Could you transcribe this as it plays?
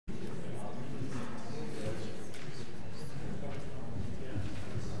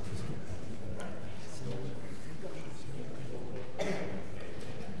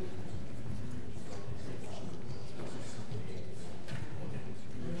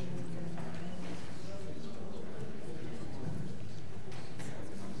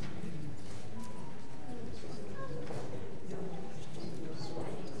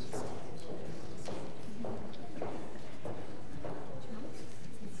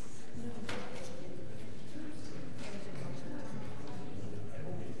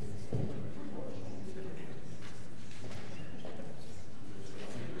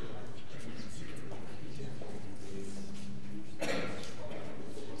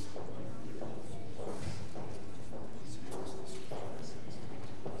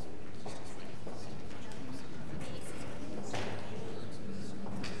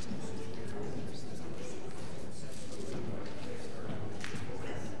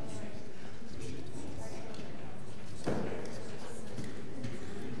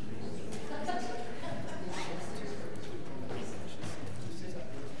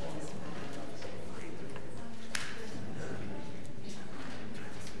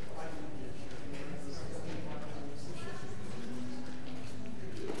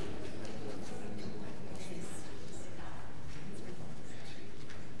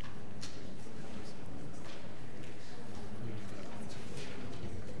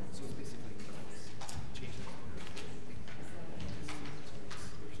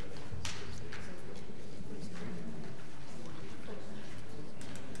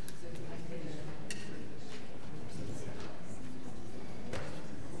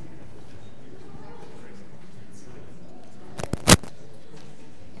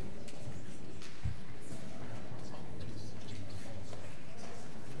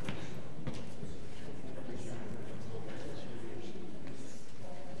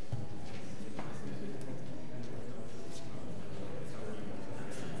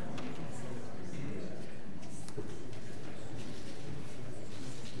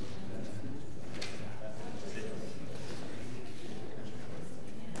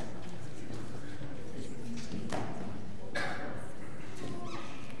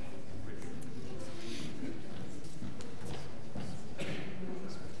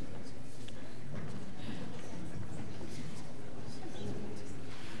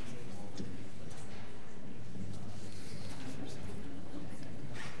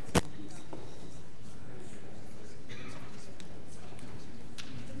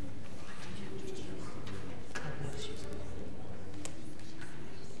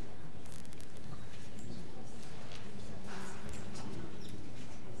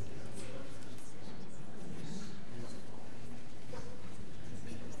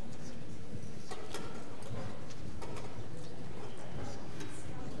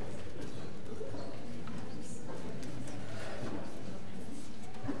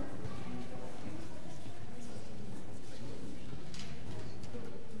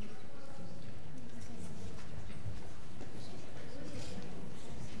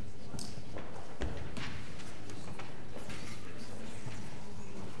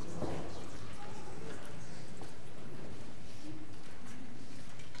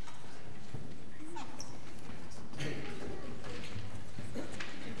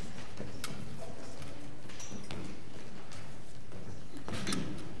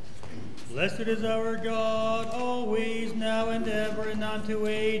Blessed is our God, always, now and ever, and unto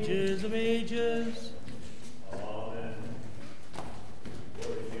ages of ages. Amen.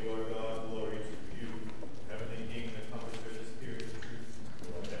 Glory to you, our God, glory to you, heavenly King, the comforter, the Spirit of truth,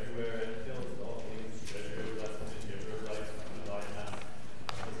 who art everywhere and fills all things, treasure of blessing and giver of life, and thy mass,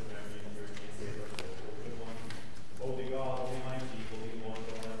 and his memory and purity, save our soul, O good one. Holy God, holy mighty, holy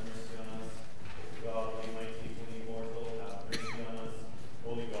immortal, have mercy on us. Holy God, holy mighty, holy immortal, have mercy on us.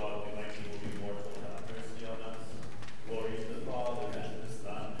 Holy God, holy mighty, holy immortal, have mercy on us. Glory to the Father, and to the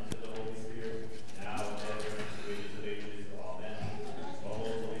Son, and to the Holy Spirit, now and ever, and to the ages of ages. Amen. O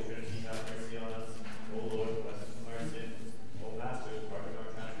most Holy Trinity, have mercy on us. O Lord, bless us from our sins. O Master, pardon our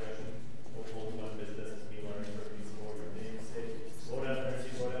transgressions. O Holy One, visit us and heal our infirmities for your name's sake. Lord have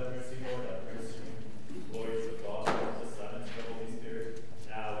mercy, Lord have mercy, Lord have mercy. Glory to the Father, and to the Son, and to the Holy Spirit,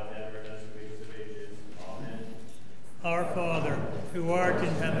 now and ever, and to the ages of ages. Amen. Our Father, who art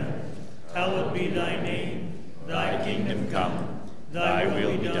in heaven, hallowed be thy name. Thy kingdom come, thy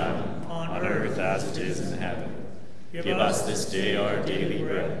will be done, on earth as it is in heaven. Give us this day our daily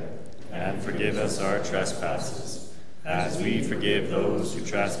bread, and forgive us our trespasses, as we forgive those who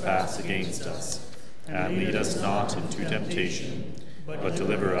trespass against us. And lead us not into temptation, but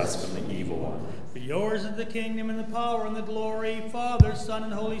deliver us from the evil one. For yours is the kingdom, and the power, and the glory, Father, Son,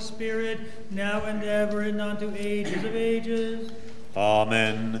 and Holy Spirit, now and ever, and unto ages of ages.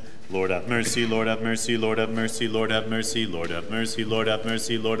 Amen. Lord have mercy, Lord have mercy, Lord have mercy, Lord have mercy, Lord have mercy, Lord have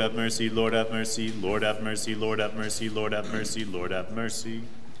mercy, Lord have mercy, Lord have mercy, Lord have mercy, Lord have mercy, Lord have mercy, Lord have mercy.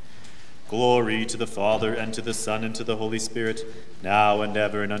 Glory to the Father, and to the Son, and to the Holy Spirit, now and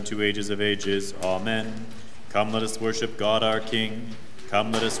ever, and unto ages of ages. Amen. Come, let us worship God our King.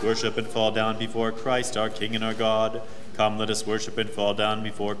 Come, let us worship and fall down before Christ our King and our God. Come, let us worship and fall down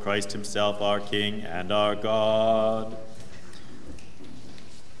before Christ himself, our King and our God.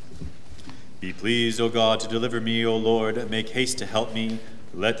 Be pleased, O God, to deliver me, O Lord. Make haste to help me.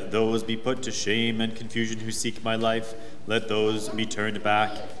 Let those be put to shame and confusion who seek my life. Let those be turned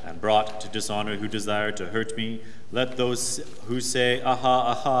back and brought to dishonor who desire to hurt me. Let those who say,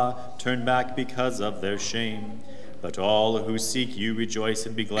 Aha, aha, turn back because of their shame. Let all who seek you rejoice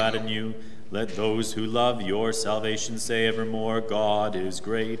and be glad in you. Let those who love your salvation say evermore, God is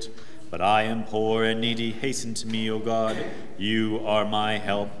great. But I am poor and needy. Hasten to me, O God. You are my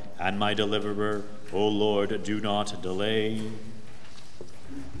help and my deliverer. O Lord, do not delay.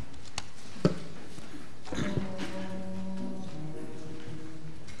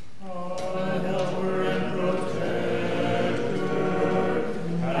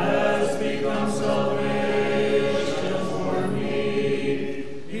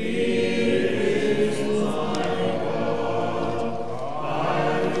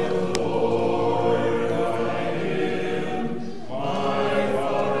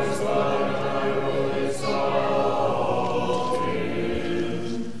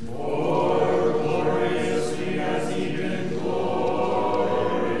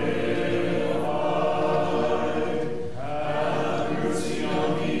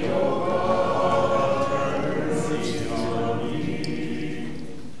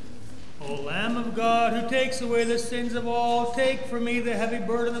 Away the sins of all, take from me the heavy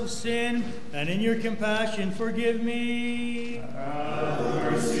burden of sin, and in your compassion forgive me. Have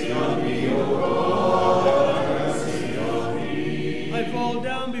mercy on me, O God, have mercy on me. I fall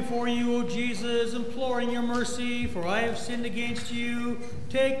down before you, O Jesus, imploring your mercy, for I have sinned against you.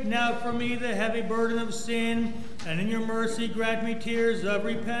 Take now from me the heavy burden of sin, and in your mercy grant me tears of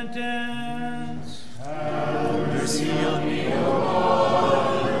repentance. Have mercy on me, O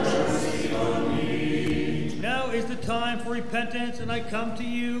God, have mercy on me. Now is the time for repentance, and I come to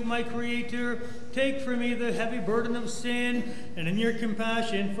you, my Creator. Take from me the heavy burden of sin, and in your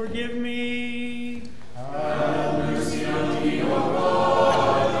compassion forgive me. Have mercy on me, O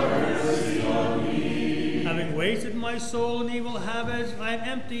God, have mercy on me. Having wasted my soul in evil habits, I am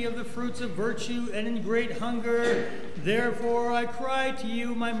empty of the fruits of virtue and in great hunger. Therefore I cry to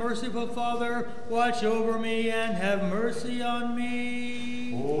you, my merciful Father, watch over me and have mercy on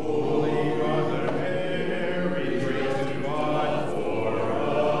me. Holy Mother Mary, pray to God for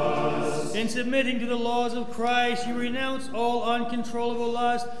us. In submitting to the laws of Christ, you renounced all uncontrollable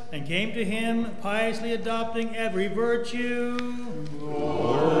lust and came to him, piously adopting every virtue.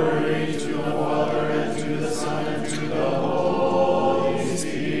 Glory to the Father, and to the Son, and to the Holy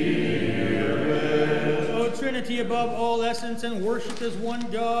Spirit. O Trinity, above all essence and worshipped as one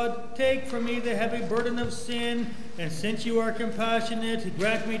God, take from me the heavy burden of sin, and since you are compassionate,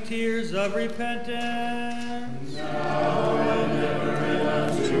 grant me tears of repentance. Now and ever, and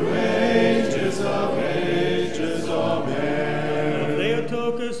unto ages of ages. Amen. O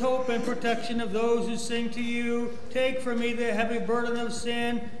Theotokos, hope and protection protection of those who sing to you. Take from me the heavy burden of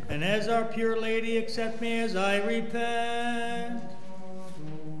sin, and as our pure Lady, accept me as I repent.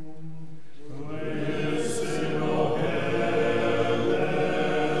 Listen, O heaven,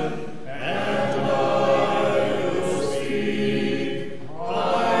 and I will speak.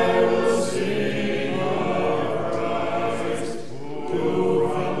 I will sing of Christ, who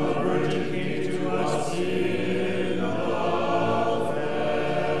from the Virgin came to us in the flesh.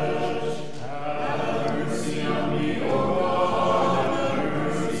 Have mercy on me, O God, have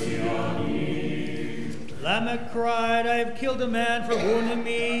mercy on me. Lamech cried, I have killed a man for wounding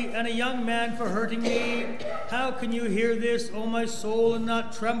me, and a young man for hurting me. How can you hear this, O my soul, and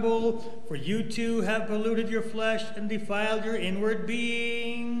not tremble? For you too have polluted your flesh and defiled your inward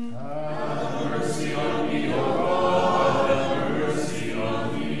being. Have mercy on me, O God, have mercy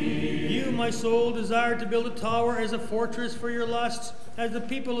on me. You, my soul, desired to build a tower as a fortress for your lusts, as the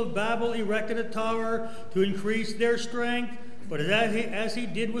people of Babel erected a tower to increase their strength. But as he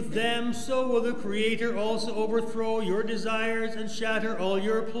did with them, so will the Creator also overthrow your desires and shatter all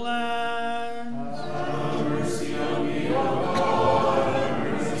your plans. Have mercy on me, O God,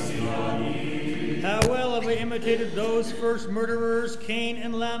 have mercy on me. How well have I imitated those first murderers, Cain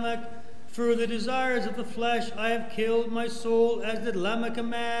and Lamech. Through the desires of the flesh I have killed my soul, as did Lamech a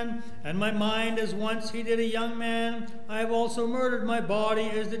man, and my mind as once he did a young man. I have also murdered my body,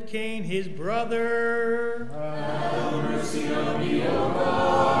 as did Cain his brother. Have mercy on me, O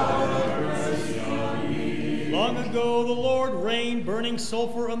God, have mercy on me. Long ago the Lord rained burning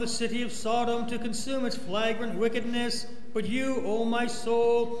sulfur on the city of Sodom to consume its flagrant wickedness. But you, O my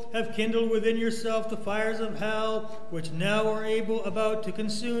soul, have kindled within yourself the fires of hell, which now are about to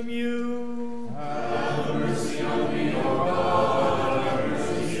consume you. Have mercy on me, O God, have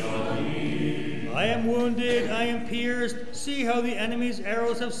mercy on me. I am wounded, I am pierced. See how the enemy's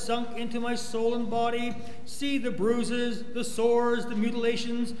arrows have sunk into my soul and body. See the bruises, the sores, the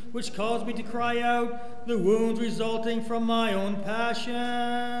mutilations, which cause me to cry out, the wounds resulting from my own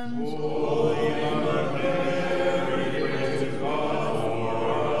passions.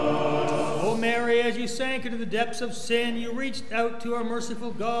 O Mary, as you sank into the depths of sin, you reached out to our merciful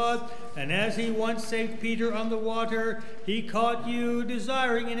God, and as he once saved Peter on the water, he caught you,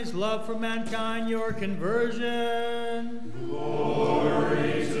 desiring in his love for mankind your conversion.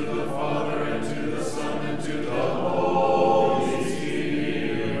 Glory to the Father, and to the Son, and to the Holy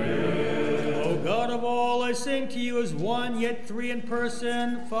Spirit. O God of all, I sing to you as one, yet three in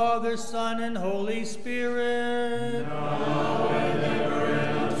person, Father, Son, and Holy Spirit. Now and ever,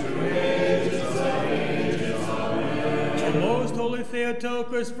 and unto ages of ages. Amen. The most holy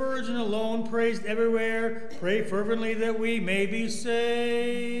Theotokos, Virgin alone, praised everywhere, pray fervently that we may be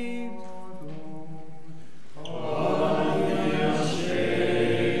saved. On the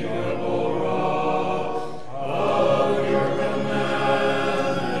unshakable rock of your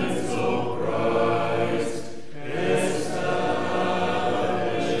commandments, O Christ, establish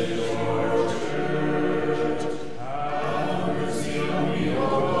your church. Have mercy on me, O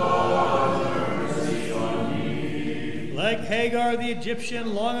God, have mercy on me. Like Hagar the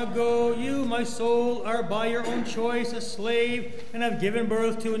Egyptian long ago, you, my soul, are by your own choice a slave, and have given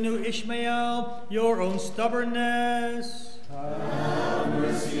birth to a new Ishmael, your own stubbornness. Have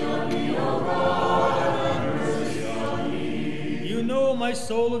mercy on me, O God, have mercy on me. You know, my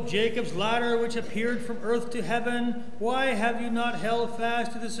soul, of Jacob's ladder, which appeared from earth to heaven. Why have you not held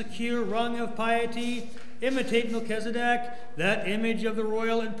fast to the secure rung of piety? Imitate Melchizedek, that image of the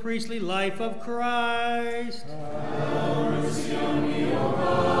royal and priestly life of Christ. Have mercy on me, O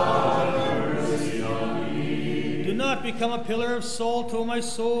God, have mercy on me. Do not become a pillar of salt, O my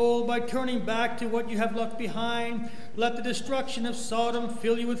soul, by turning back to what you have left behind. Let the destruction of Sodom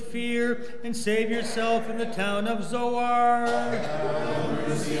fill you with fear, and save yourself in the town of Zoar. Have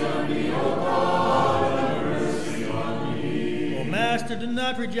mercy on me, O God, have mercy on me. O Master, do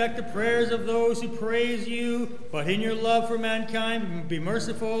not reject the prayers of those who praise you, but in your love for mankind be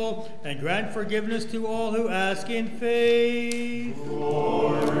merciful, and grant forgiveness to all who ask in faith.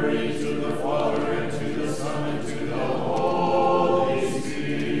 Glory to the Father, and to the Son, and to the Holy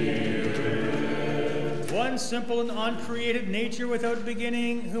Spirit. One simple and uncreated nature without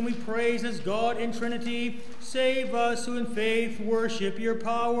beginning, whom we praise as God in Trinity, save us who in faith worship your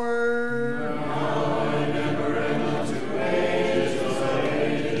power. Now and ever, and unto ages of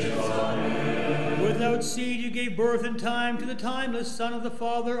ages. Amen. Without seed you gave birth in time to the timeless Son of the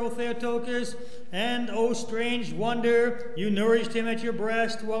Father, O Theotokos, and, O strange wonder, you nourished him at your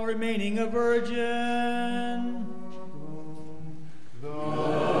breast while remaining a virgin. The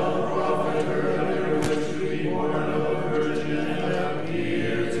prophet earlier wished to be born of a virgin and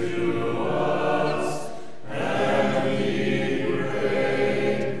appear to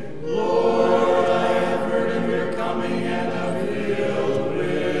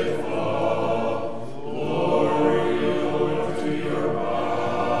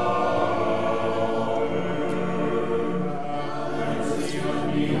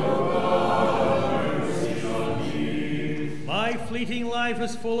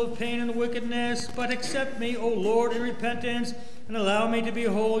full of pain and wickedness, but accept me, O Lord, in repentance, and allow me to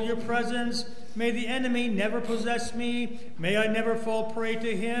behold your presence. May the enemy never possess me. May I never fall prey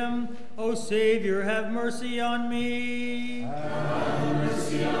to him. O Savior, have mercy on me. Have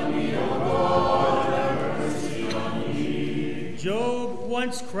mercy on me, O God, have mercy on me. Job,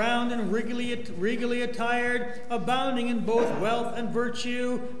 once crowned and regally attired, abounding in both wealth and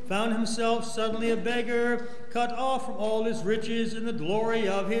virtue, found himself suddenly a beggar, cut off from all his riches in the glory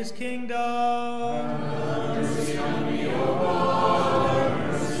of his kingdom. Have mercy on me, O God, have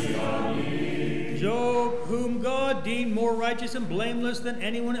mercy on me. Job, whom God deemed more righteous and blameless than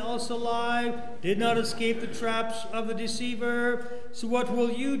anyone else alive, did not escape the traps of the deceiver. So what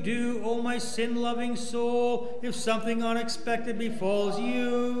will you do, O my sin-loving soul, if something unexpected befalls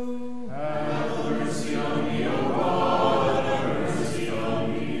you? Have mercy on me, O God, have mercy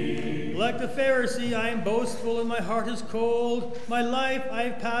on me. Like the Pharisee, I am boastful and my heart is cold. My life I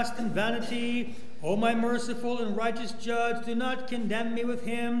have passed in vanity. O my merciful and righteous judge, do not condemn me with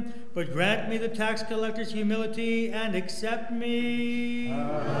him, but grant me the tax collector's humility and accept me.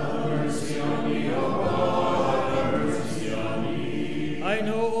 Have mercy on me, O God, have mercy on me. I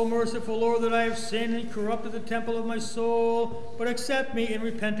know, O merciful Lord, that I have sinned and corrupted the temple of my soul, but accept me in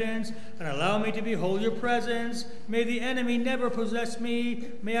repentance and allow me to behold your presence. May the enemy never possess me.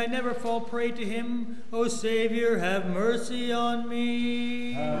 May I never fall prey to him. O Savior, have mercy on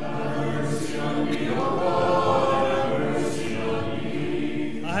me. Have mercy on me, O God, have mercy on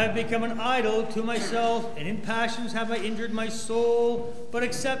me. I have become an idol to myself, and in passions have I injured my soul. But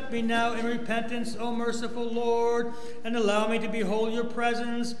accept me now in repentance, O merciful Lord, and allow me to behold your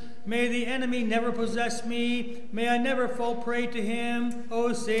presence. May the enemy never possess me. May I never fall prey to him.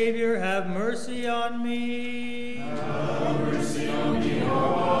 O Savior, have mercy on me. Have mercy on me, O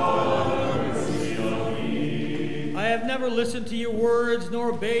God, have mercy on me. I have never listened to your words, nor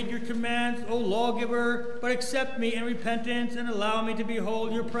obeyed your commands, O lawgiver, but accept me in repentance and allow me to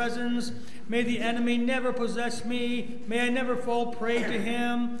behold your presence. May the enemy never possess me. May I never fall prey to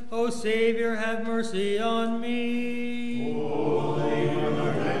him. O Savior, have mercy on me. Holy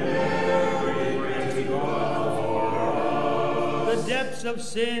Mother Mary, pray to God for us. The depths of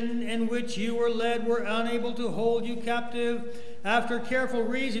sin in which you were led were unable to hold you captive. After careful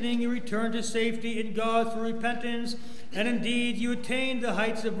reasoning, you returned to safety in God through repentance, and indeed you attained the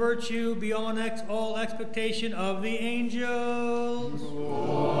heights of virtue beyond all expectation of the angels.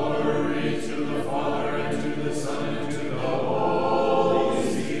 Glory to the Father, and to the Son, and to the Holy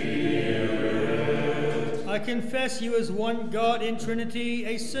Spirit. I confess you as one God in Trinity,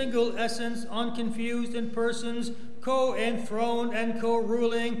 a single essence, unconfused in persons, co-enthroned and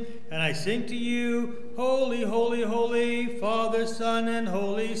co-ruling, and I sing to you, Holy, holy, holy, Father, Son, and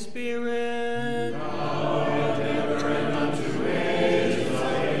Holy Spirit. Now and ever and unto ages of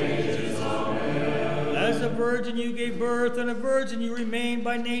ages. Amen. As a virgin you gave birth, and a virgin you remain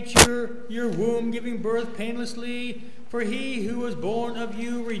by nature, your womb giving birth painlessly. For he who was born of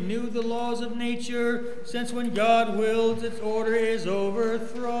you renewed the laws of nature, since when God wills, its order is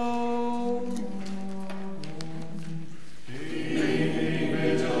overthrown.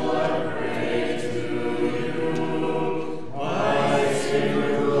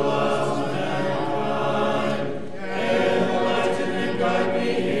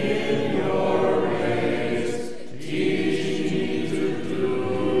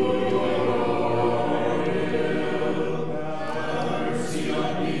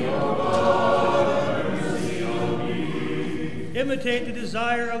 Imitate the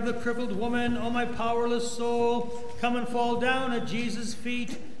desire of the crippled woman, O my powerless soul. Come and fall down at Jesus'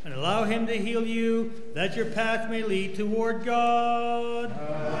 feet and allow him to heal you, that your path may lead toward God.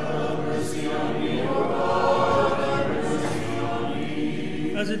 Have mercy on me, O God, have mercy on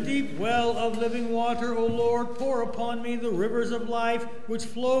me. As a deep well of living water, O Lord, pour upon me the rivers of life which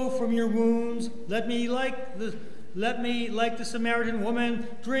flow from your wounds. Let me, like the Samaritan woman,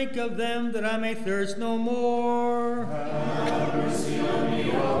 drink of them, that I may thirst no more. Have mercy on me,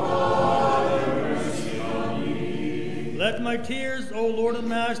 O God, have mercy on me. Let my tears, O Lord and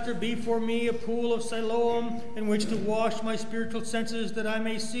Master, be for me a pool of Siloam in which to wash my spiritual senses, that I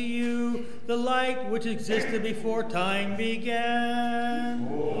may see you, the light which existed before time began.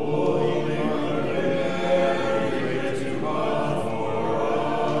 Holy Mother Mary, pray to God for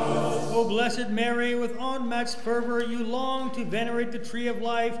us. O Blessed Mary, with unmatched fervor you longed to venerate the tree of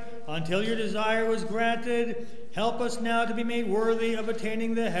life until your desire was granted. Help us now to be made worthy of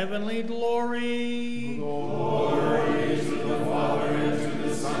attaining the heavenly glory. Glory to the Father, and to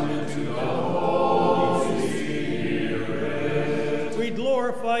the Son, and to the Holy Spirit. We glorify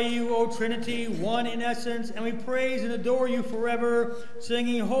glorify you, O Trinity, one in essence, and we praise and adore you forever,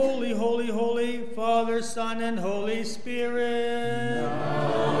 singing, Holy, holy, holy, Father, Son, and Holy Spirit.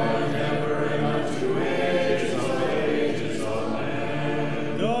 Now and ever and unto ages of ages.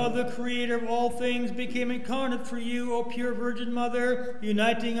 Amen. God, the creator of all things, became incarnate for you, O pure Virgin Mother,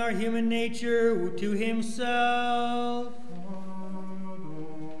 uniting our human nature to himself.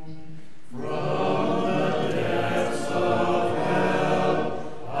 From the depths of hell,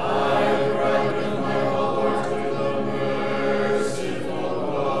 I cried with my heart to the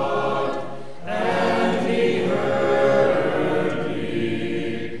merciful God, and he heard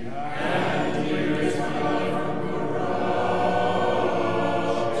me, and he raised my life from corruption.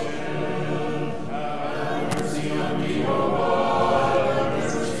 Have mercy on me, O God, have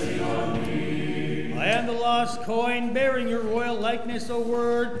mercy on me. I am the lost coin, bearing your royal likeness, O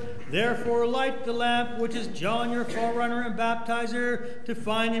Word. Therefore light the lamp, which is John, your forerunner and baptizer, to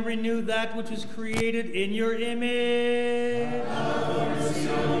find and renew that which was created in your image. Have mercy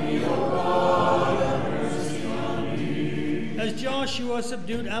on me, O God, have mercy on me. As Joshua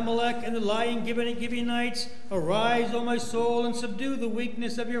subdued Amalek and the lying Gibeonites, arise, O my soul, and subdue the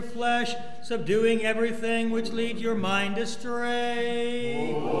weakness of your flesh, subduing everything which leads your mind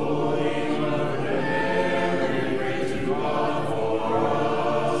astray. Holy Mother Mary, pray to God for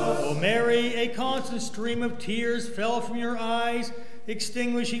us. O Mary, a constant stream of tears fell from your eyes,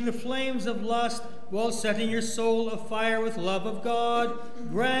 extinguishing the flames of lust, while setting your soul afire with love of God.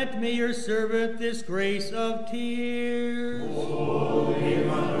 Grant me, your servant, this grace of tears. Holy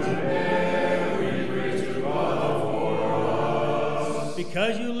Mother Mary, pray to God for us.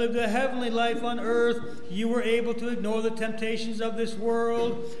 Because you lived a heavenly life on earth, you were able to ignore the temptations of this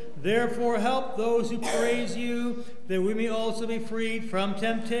world. Therefore help those who praise you, that we may also be freed from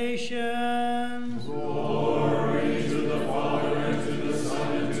temptations. Glory to the Father, and to the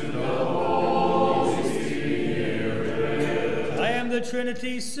Son, and to the Holy Spirit. I am the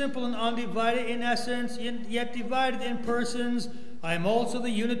Trinity, simple and undivided in essence, yet divided in persons. I am also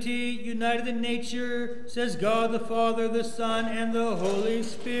the unity, united in nature, says God the Father, the Son, and the Holy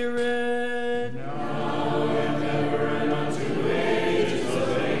Spirit. Now and ever and unto ages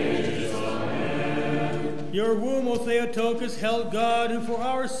of ages. Amen. Your womb, O Theotokos, held God, who for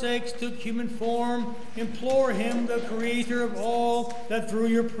our sakes took human form. Implore him, the creator of all, that through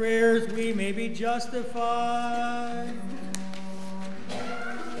your prayers we may be justified.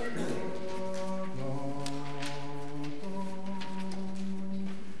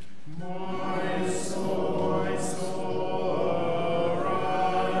 My soul,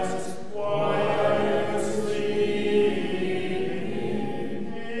 arise, why are you sleeping?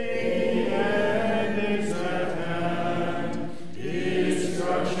 The end is at hand,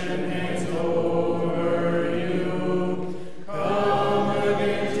 destruction hangs over you. Come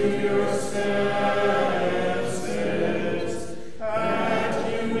again to your senses, that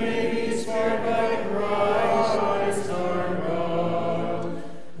you may be spared by Christ our God,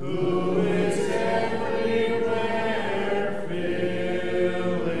 who is everywhere,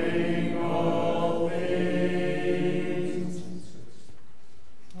 filling all things.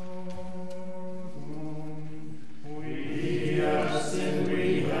 We have sinned,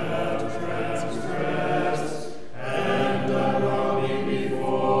 we have transgressed, and done wrong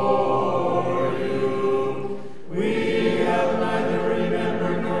before you. We have neither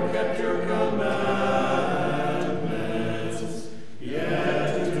remembered nor kept your commandments.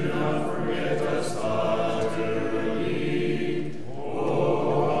 Yet do not forget us utterly,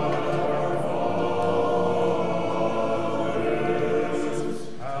 O God of our fathers.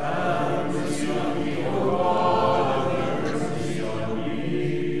 Have mercy on me, O God, have mercy on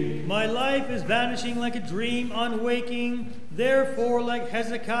me. My life is vanishing like a dream unwaking. Therefore, like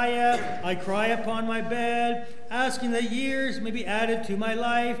Hezekiah, I cry upon my bed, asking that years may be added to my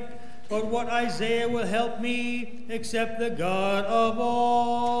life. But what Isaiah will help me, except the God of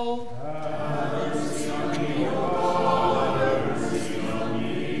all? Have mercy on me, O God, have mercy on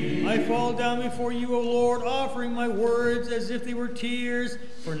me. I fall down before you, O Lord, offering my words as if they were tears,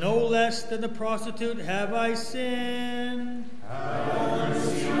 for no less than the prostitute have I sinned. Have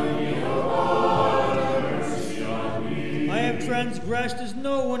mercy on me, O God, have mercy on me. I have transgressed as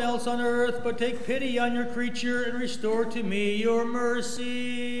no one else on earth, but take pity on your creature and restore to me your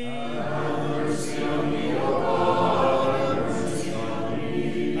mercy. Have mercy on me, O God, have mercy on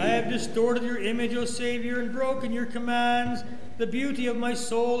me. I have distorted your image, O Savior, and broken your commands. The beauty of my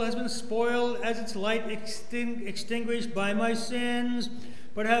soul has been spoiled as its light extinguished by my sins.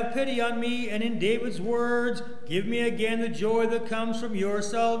 But have pity on me, and in David's words, give me again the joy that comes from your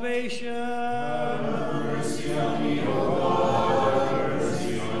salvation. Have mercy on me, O God, have mercy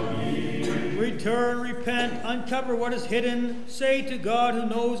Return, repent, uncover what is hidden. Say to God who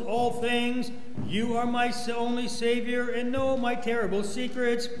knows all things, you are my only Savior and know my terrible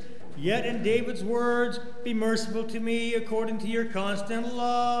secrets. Yet in David's words, be merciful to me according to your constant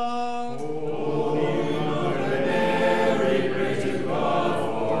love. Holy Mother Mary, pray to God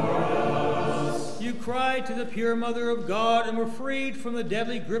for us. You cried to the pure Mother of God and were freed from the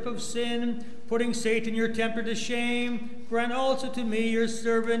deadly grip of sin, putting Satan your tempter to shame. Grant also to me, your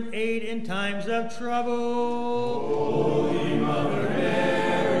servant, aid in times of trouble. Holy Mother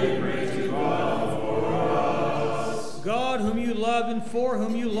Mary, pray to God for us. God, whom you loved and for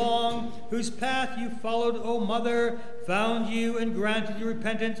whom you long, whose path you followed, O Mother, found you and granted you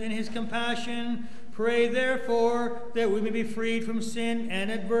repentance in his compassion. Pray, therefore, that we may be freed from sin and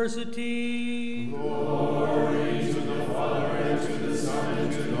adversity. Glory to the Father, and to the Son,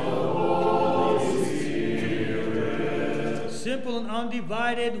 and to the Holy Spirit. Simple and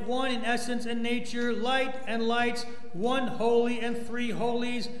undivided, one in essence and nature, light and lights, one holy and three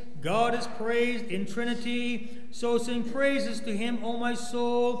holies, God is praised in Trinity. So sing praises to him, O my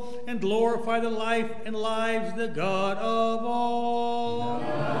soul, and glorify the life and lives, the God of all.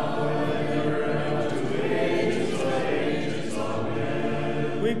 Now and ever, and to ages of ages.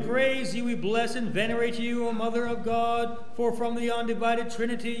 Amen. We praise you, we bless and venerate you, O Mother of God, for from the undivided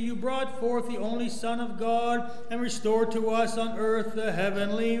Trinity you brought forth the only Son of God, and restored to us on earth the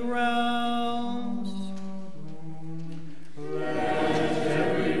heavenly realms. Let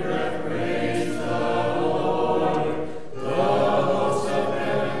every breath praise the Lord. The host of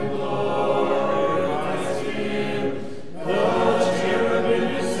heaven glorifies him. The cherubim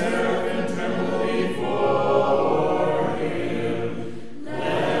and seraphim tremble before him.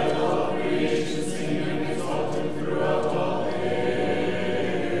 Let all creation sing and exalt him throughout all ages.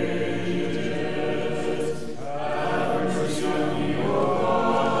 Have mercy on me, O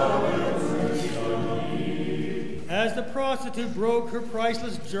God, have mercy on me. As the prostitute broke her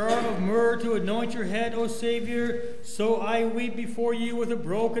priceless jar of myrrh to anoint your head, O Savior, so I weep before you with a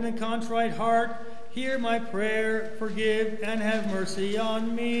broken and contrite heart. Hear my prayer, forgive, and have mercy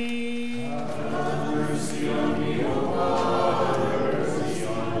on me. Have mercy on me, O God, have mercy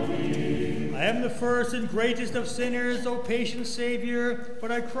on me. I am the first and greatest of sinners, O patient Savior,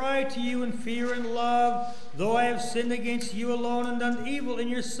 but I cry to you in fear and love. Though I have sinned against you alone and done evil in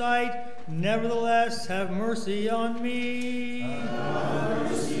your sight, nevertheless have mercy on me. Have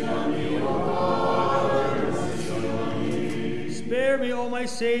mercy on me, O God, have mercy on me. Spare me, O my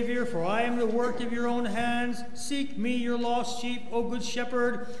Savior, for I am the work of your own hands. Seek me, your lost sheep, O good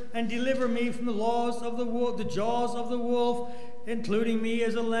shepherd, and deliver me from the jaws of the wolf, including me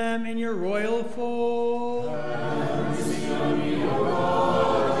as a lamb in your royal fold. Have mercy on me, O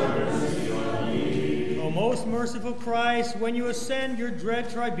God, have mercy on me. O most merciful Christ, when you ascend your dread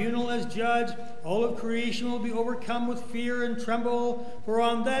tribunal as judge, all of creation will be overcome with fear and tremble, for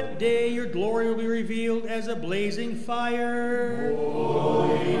on that day your glory will be revealed as a blazing fire.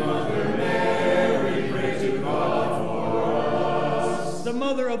 Holy Mother Mary, pray to God for us. The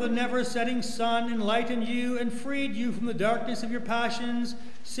mother of the never-setting sun enlightened you and freed you from the darkness of your passions.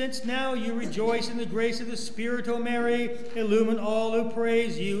 Since now you rejoice in the grace of the Spirit, O Mary, illumine all who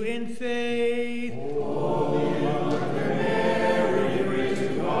praise you in faith. Holy Mother Mary, pray to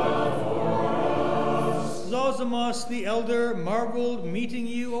God for us. Zosimus the elder marveled, meeting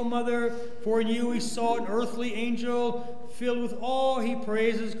you, O Mother, for in you he saw an earthly angel. Filled with awe, he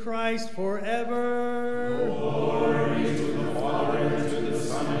praises Christ forever. Glory to the Father, and to the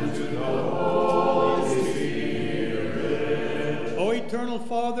Son, and to the Holy Spirit. O eternal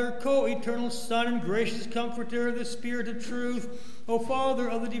Father, co-eternal Son, and gracious Comforter, the Spirit of truth, O Father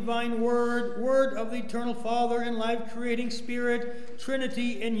of the divine Word, Word of the eternal Father, and life-creating Spirit,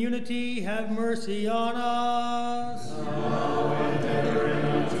 Trinity in unity, have mercy on us. Now and ever, and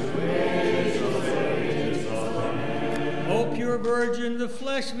unto ages of ages. Amen. O pure Virgin, the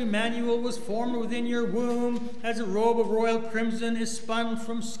flesh of Emmanuel was formed within your womb, as a robe of royal crimson is spun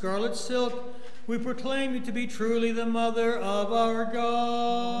from scarlet silk. We proclaim you to be truly the Mother of our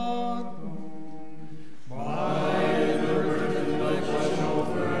God. By the birth of the Blessed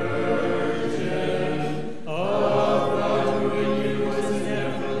Virgin, of God who in you was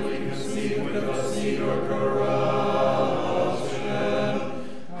never conceived without seed or corruption,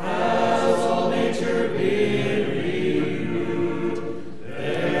 has all nature been renewed.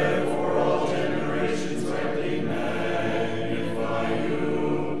 Therefore all generations rightly magnify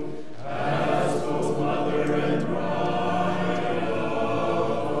you, as both Mother and Bride of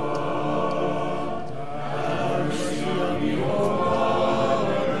God. Have mercy on me, O God,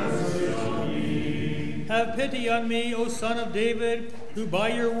 have mercy on me. Have pity on me, O Son of David. who by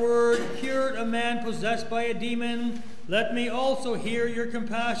your word cured a man possessed by a demon, let me also hear your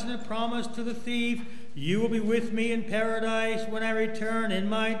compassionate promise to the thief. You will be with me in paradise when I return in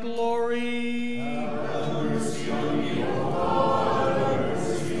my glory. Have mercy on me, O God, have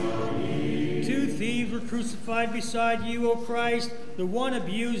mercy on me. Two thieves were crucified beside you, O Christ. The one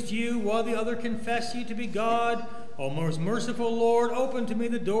abused you, while the other confessed you to be God. O most merciful Lord, open to me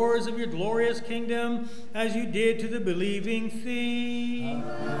the doors of your glorious kingdom, as you did to the believing thief.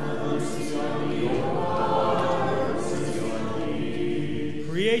 Have mercy on me, O God, have mercy on me.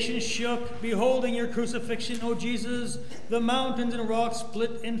 Creation shook, beholding your crucifixion, O Jesus. The mountains and rocks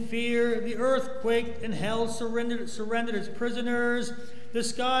split in fear. The earth quaked, and hell surrendered its prisoners. The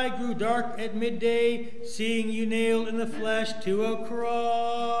sky grew dark at midday, seeing you nailed in the flesh to a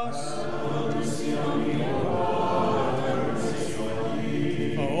cross. Have mercy on me, O God, have mercy on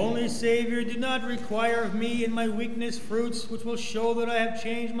me. O only Savior, do not require of me in my weakness fruits which will show that I have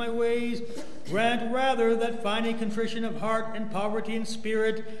changed my ways. Grant rather that, finding contrition of heart and poverty in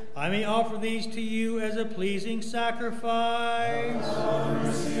spirit, I may offer these to you as a pleasing sacrifice. Have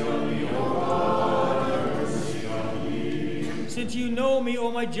mercy on me, O God, have mercy on me. Since you know me,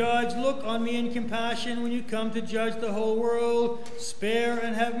 O my judge, look on me in compassion when you come to judge the whole world. Spare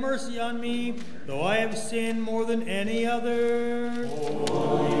and have mercy on me, though I have sinned more than any other.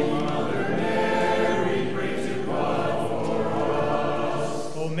 Holy Mother Mary, pray to God for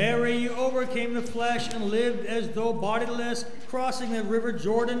us. O Mary, you overcame the flesh and lived as though bodiless, crossing the river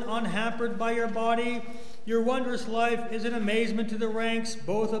Jordan unhampered by your body. Your wondrous life is an amazement to the ranks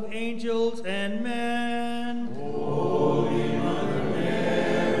both of angels and men. Holy Mother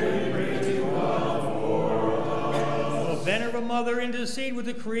Mary, pray to God for us. O venerable Mother, intercede with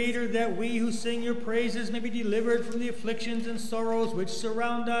the Creator that we who sing your praises may be delivered from the afflictions and sorrows which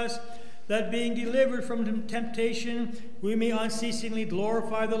surround us, that being delivered from temptation, we may unceasingly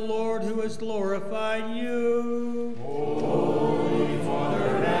glorify the Lord who has glorified you. Holy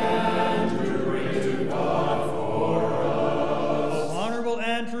Father Andrew, pray to God for us. O honorable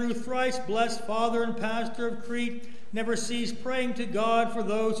Andrew, thrice blessed father and pastor of Crete, never cease praying to God for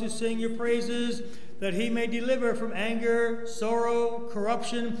those who sing your praises, that he may deliver from anger, sorrow,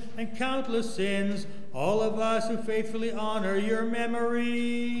 corruption, and countless sins all of us who faithfully honor your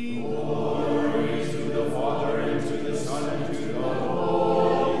memory. Glory to the Father, and to the Son, and to the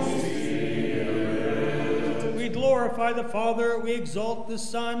Holy Spirit. We glorify the Father, we exalt the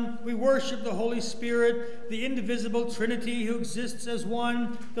Son, we worship the Holy Spirit, the indivisible Trinity who exists as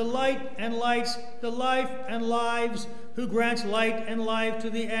one, the light and lights, the life and lives, who grants light and life to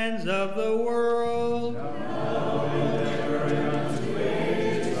the ends of the world. Now and ever, and unto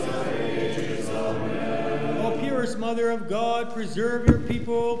ages of ages. Amen. O purest Mother of God, preserve your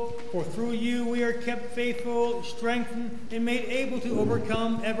people, for through you we are kept faithful, strengthened, and made able to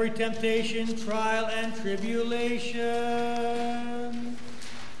overcome every temptation, trial, and tribulation.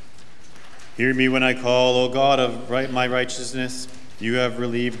 Hear me when I call, O God of my righteousness. You have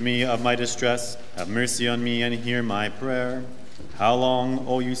relieved me of my distress. Have mercy on me and hear my prayer. How long,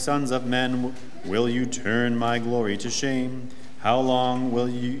 O you sons of men, will you turn my glory to shame? How long will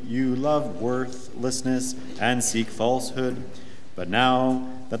you love worthlessness and seek falsehood? But now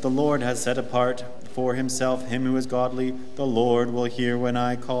that the Lord has set apart for himself him who is godly, the Lord will hear when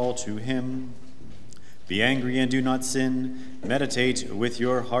I call to him. Be angry and do not sin. Meditate with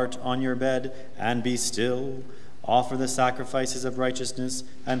your heart on your bed and be still. Offer the sacrifices of righteousness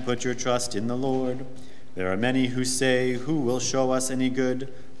and put your trust in the Lord. There are many who say, who will show us any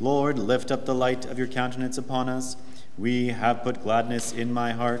good? Lord, lift up the light of your countenance upon us. We have put gladness in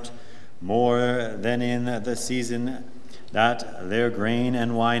my heart, more than in the season that their grain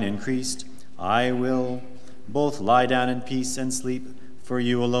and wine increased. I will both lie down in peace and sleep, for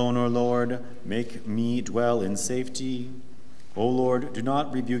you alone, O Lord, make me dwell in safety. O Lord, do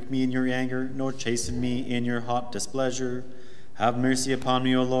not rebuke me in your anger, nor chasten me in your hot displeasure. Have mercy upon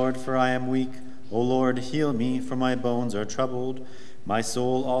me, O Lord, for I am weak. O Lord, heal me, for my bones are troubled. My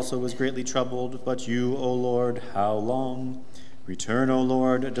soul also is greatly troubled, but you, O Lord, how long? Return, O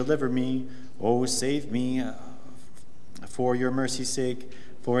Lord, deliver me. O save me for your mercy's sake,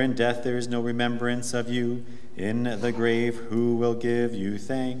 for in death there is no remembrance of you. In the grave who will give you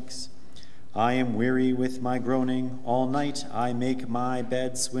thanks? I am weary with my groaning. All night I make my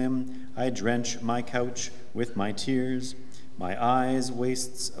bed swim. I drench my couch with my tears. My eyes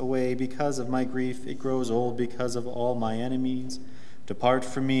wastes away because of my grief. It grows old because of all my enemies. Depart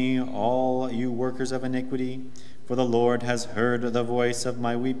from me, all you workers of iniquity, for the Lord has heard the voice of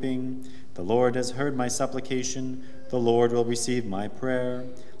my weeping. The Lord has heard my supplication. The Lord will receive my prayer.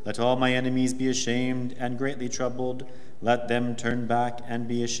 Let all my enemies be ashamed and greatly troubled. let them turn back and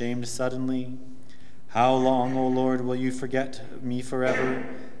be ashamed suddenly. How long, O Lord, will you forget me forever?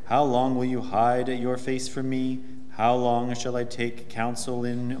 How long will you hide your face from me? How long shall I take counsel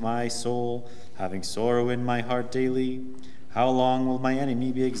in my soul, having sorrow in my heart daily? How long will my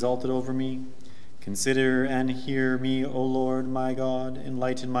enemy be exalted over me? Consider and hear me, O Lord my God.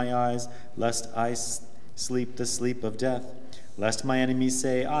 Enlighten my eyes, lest I sleep the sleep of death. Lest my enemies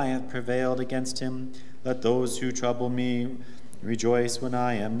say, I have prevailed against him. Let those who trouble me rejoice when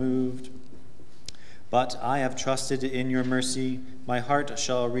I am moved. But I have trusted in your mercy. My heart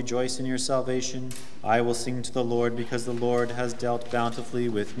shall rejoice in your salvation. I will sing to the Lord, because the Lord has dealt bountifully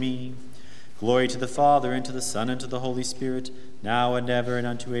with me. Glory to the Father, and to the Son, and to the Holy Spirit, now and ever, and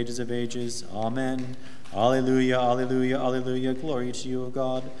unto ages of ages. Amen. Alleluia, alleluia, alleluia. Glory to you, O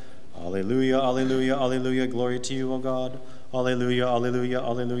God. Alleluia, alleluia, alleluia. Glory to you, O God. Alleluia, alleluia,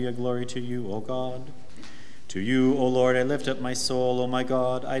 alleluia. Glory to you, O God. To you, O Lord, I lift up my soul, O my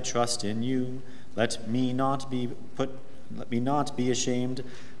God. I trust in you. Let me not be ashamed.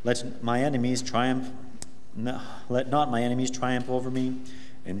 Let not my enemies triumph over me.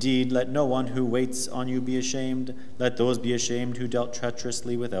 Indeed, let no one who waits on you be ashamed. Let those be ashamed who dealt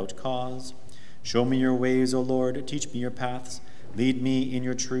treacherously without cause. Show me your ways, O Lord. Teach me your paths. Lead me in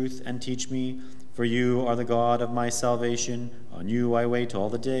your truth and teach me. For you are the God of my salvation. On you I wait all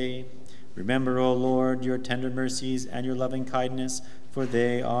the day. Remember, O Lord, your tender mercies and your loving kindness, for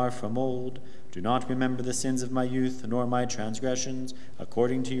they are from old. Do not remember the sins of my youth, nor my transgressions.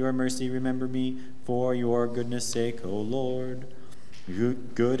 According to your mercy, remember me, for your goodness' sake, O Lord.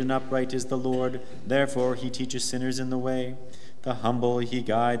 Good and upright is the Lord, therefore he teaches sinners in the way. The humble he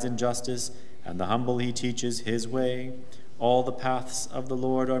guides in justice, and the humble he teaches his way. All the paths of the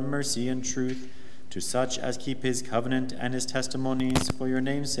Lord are mercy and truth, to such as keep his covenant and his testimonies. For your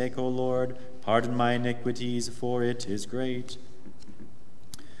name's sake, O Lord, pardon my iniquities, for it is great.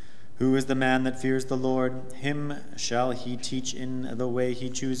 Who is the man that fears the Lord? Him shall he teach in the way he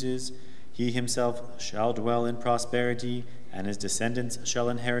chooses. He himself shall dwell in prosperity, and his descendants shall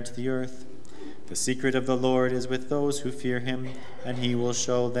inherit the earth. The secret of the Lord is with those who fear him, and he will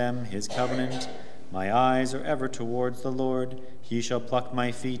show them his covenant. My eyes are ever towards the Lord. He shall pluck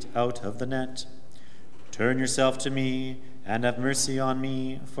my feet out of the net. Turn yourself to me, and have mercy on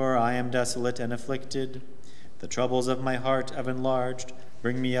me, for I am desolate and afflicted. The troubles of my heart have enlarged.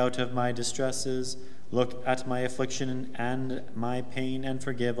 Bring me out of my distresses. Look at my affliction and my pain, and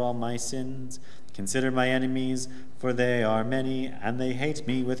forgive all my sins. Consider my enemies, for they are many, and they hate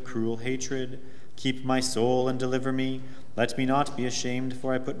me with cruel hatred. Keep my soul and deliver me. Let me not be ashamed,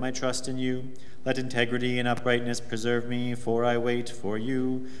 for I put my trust in you. Let integrity and uprightness preserve me, for I wait for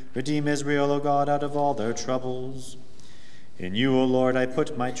you. Redeem Israel, O God, out of all their troubles. In you, O Lord, I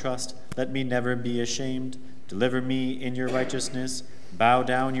put my trust. Let me never be ashamed. Deliver me in your righteousness. Bow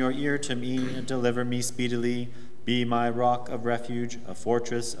down your ear to me, and deliver me speedily. Be my rock of refuge, a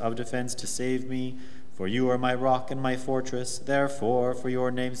fortress of defense to save me. For you are my rock and my fortress. Therefore, for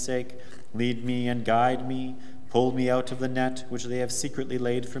your name's sake, lead me and guide me. Pull me out of the net which they have secretly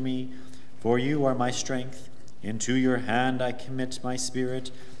laid for me. For you are my strength. Into your hand I commit my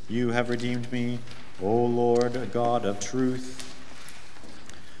spirit. You have redeemed me, O Lord, God of truth.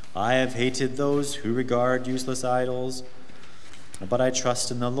 I have hated those who regard useless idols, but I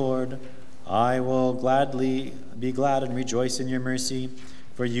trust in the Lord. I will gladly be glad and rejoice in your mercy,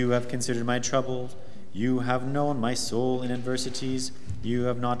 for you have considered my trouble. You have known my soul in adversities. You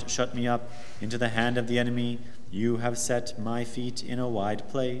have not shut me up into the hand of the enemy. You have set my feet in a wide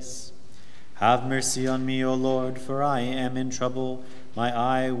place. Have mercy on me, O Lord, for I am in trouble. My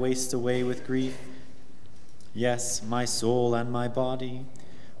eye wastes away with grief. Yes, my soul and my body.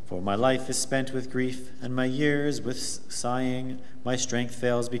 For my life is spent with grief, and my years with sighing. My strength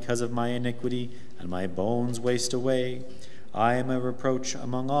fails because of my iniquity, and my bones waste away. I am a reproach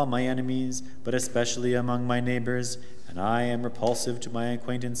among all my enemies, but especially among my neighbors, and I am repulsive to my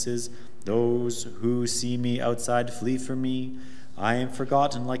acquaintances. Those who see me outside flee from me. I am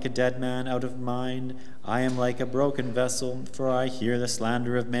forgotten like a dead man out of mind. I am like a broken vessel, for I hear the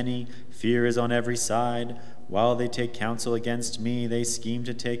slander of many. Fear is on every side. While they take counsel against me, they scheme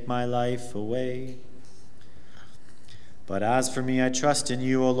to take my life away. But as for me, I trust in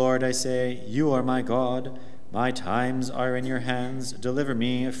you, O Lord. I say, you are my God. My times are in your hands. Deliver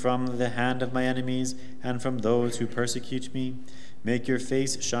me from the hand of my enemies and from those who persecute me. Make your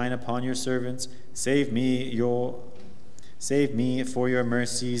face shine upon your servants. Save me for your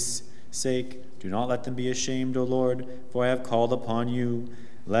mercy's sake. Do not let them be ashamed, O Lord, for I have called upon you.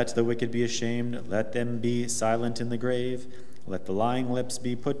 Let the wicked be ashamed. Let them be silent in the grave. Let the lying lips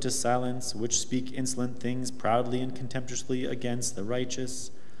be put to silence, which speak insolent things proudly and contemptuously against the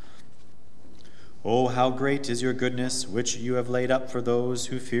righteous. Oh, how great is your goodness, which you have laid up for those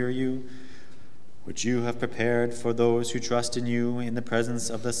who fear you, which you have prepared for those who trust in you in the presence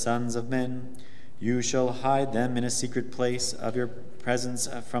of the sons of men. You shall hide them in a secret place of your presence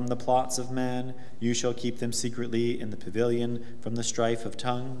from the plots of man. You shall keep them secretly in the pavilion from the strife of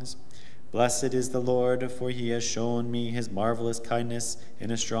tongues. Blessed is the Lord, for he has shown me his marvelous kindness in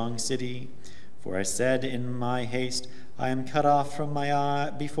a strong city. For I said in my haste, I am cut off from my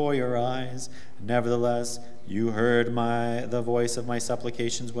eye before your eyes. Nevertheless, you heard the voice of my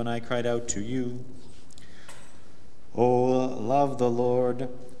supplications when I cried out to you. O love the Lord,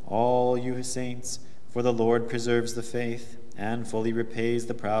 all you saints, for the Lord preserves the faith and fully repays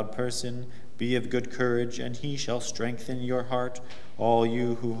the proud person. Be of good courage, and he shall strengthen your heart, all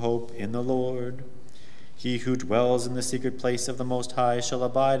you who hope in the Lord. He who dwells in the secret place of the Most High shall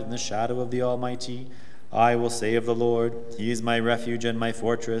abide in the shadow of the Almighty. I will say of the Lord, he is my refuge and my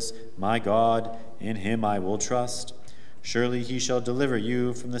fortress, my God, in him I will trust. Surely he shall deliver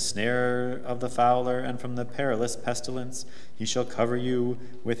you from the snare of the fowler and from the perilous pestilence. He shall cover you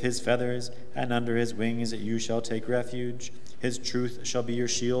with his feathers, and under his wings you shall take refuge. His truth shall be your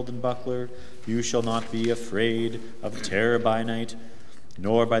shield and buckler. You shall not be afraid of terror by night,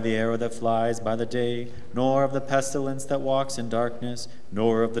 nor by the arrow that flies by the day, nor of the pestilence that walks in darkness,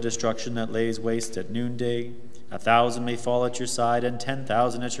 nor of the destruction that lays waste at noonday. 1,000 may fall at your side, and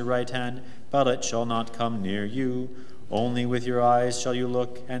 10,000 at your right hand, but it shall not come near you. Only with your eyes shall you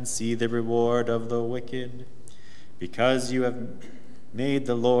look and see the reward of the wicked. Because you have made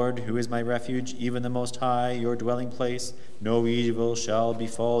the Lord, who is my refuge, even the Most High, your dwelling place, no evil shall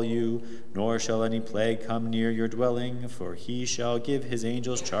befall you, nor shall any plague come near your dwelling, for he shall give his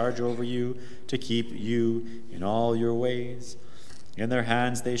angels charge over you to keep you in all your ways. In their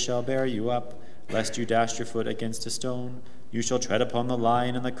hands they shall bear you up, lest you dash your foot against a stone. You shall tread upon the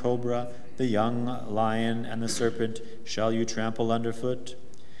lion and the cobra, the young lion and the serpent shall you trample underfoot.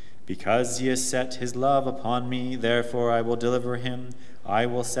 Because he has set his love upon me, therefore I will deliver him. I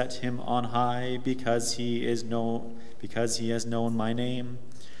will set him on high, because he has known my name.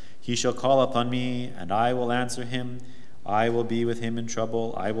 He shall call upon me, and I will answer him. I will be with him in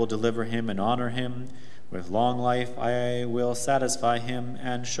trouble. I will deliver him and honor him. With long life I will satisfy him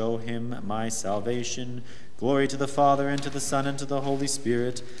and show him my salvation. Glory to the Father, and to the Son, and to the Holy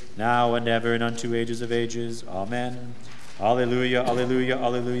Spirit, now and ever, and unto ages of ages. Amen. Alleluia, alleluia,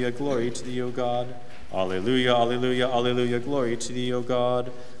 alleluia, glory to thee, O God. Alleluia, alleluia, alleluia, glory to thee, O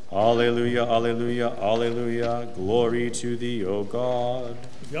God. Alleluia, alleluia, alleluia, glory to thee, O God.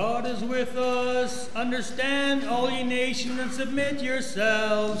 God is with us. Understand, all ye nations, and submit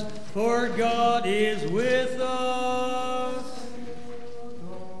yourselves, for God is with us.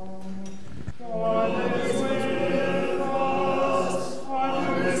 God is with us.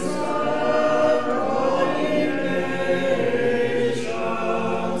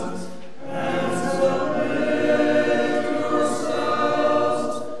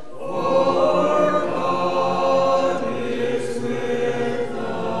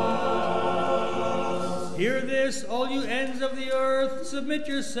 Submit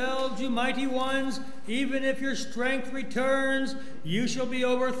yourselves, you mighty ones, even if your strength returns, you shall be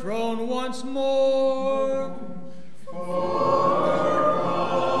overthrown once more. For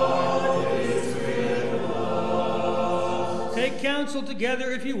God is with us. Take counsel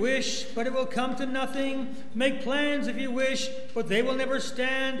together if you wish, but it will come to nothing. Make plans if you wish, but they will never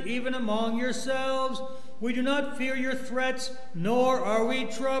stand, even among yourselves. We do not fear your threats, nor are we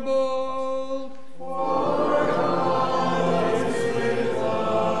troubled. For God is with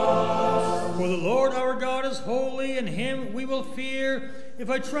us. For the Lord our God is holy, and him we will fear.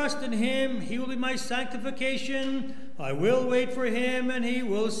 If I trust in him, he will be my sanctification. I will wait for him, and he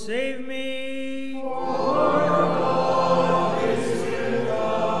will save me. For God is with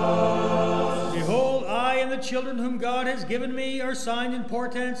us. Behold, I and the children whom God has given me are signs and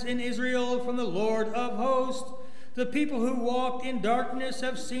portents in Israel from the Lord of hosts. The people who walked in darkness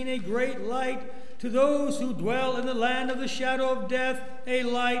have seen a great light. To those who dwell in the land of the shadow of death, a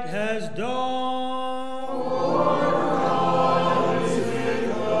light has dawned. For God is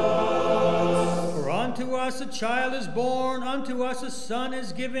with us. For unto us a child is born, unto us a son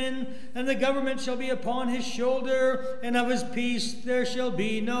is given, and the government shall be upon his shoulder, and of his peace there shall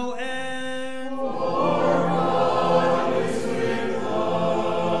be no end. For God is with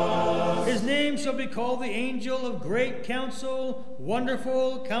us. His name shall be called the Angel of Great Counsel,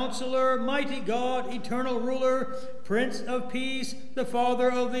 Wonderful Counselor, Mighty God, Eternal Ruler, Prince of Peace, the Father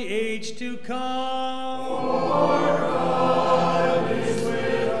of the age to come. For God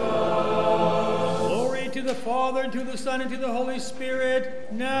Father, and to the Son, and to the Holy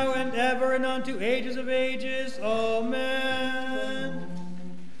Spirit, now and ever, and unto ages of ages. Amen.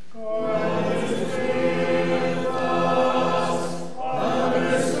 Christ is with us,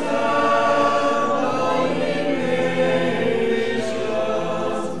 understand.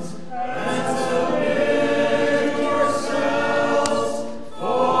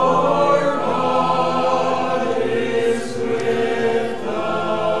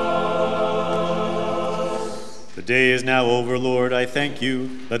 The day is now over, Lord. I thank you.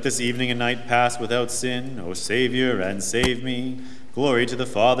 Let this evening and night pass without sin. O Savior, and save me. Glory to the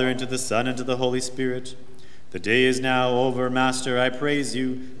Father, and to the Son, and to the Holy Spirit. The day is now over, Master. I praise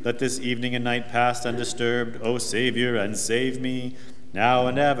you. Let this evening and night pass undisturbed. O Savior, and save me. Now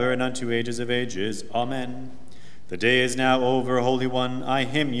and ever, and unto ages of ages. Amen. The day is now over, Holy One. I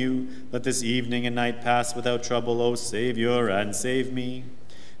hymn you. Let this evening and night pass without trouble. O Savior, and save me.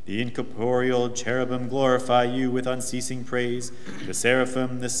 The incorporeal cherubim glorify you with unceasing praise. The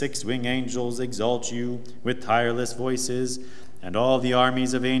seraphim, the six-winged angels, exalt you with tireless voices. And all the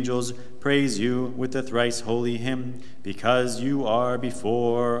armies of angels praise you with the thrice holy hymn, because you are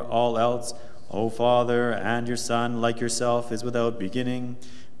before all else, O Father, and your Son, like yourself, is without beginning.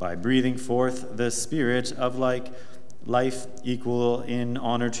 By breathing forth the spirit of life equal in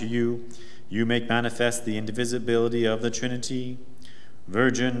honor to you, you make manifest the indivisibility of the Trinity.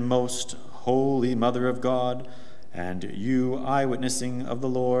 Virgin, most holy Mother of God, and you, eyewitnessing of the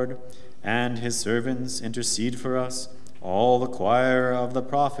Lord, and his servants, intercede for us. All the choir of the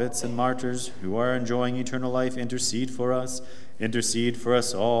prophets and martyrs who are enjoying eternal life, intercede for us. Intercede for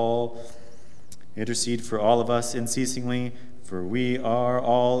us all. Intercede for all of us unceasingly, for we are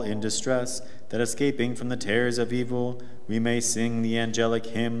all in distress, that escaping from the terrors of evil, we may sing the angelic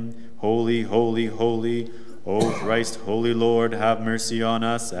hymn, Holy, holy, holy, O Christ, Holy Lord, have mercy on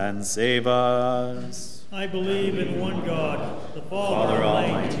us and save us. I believe in one God, the Father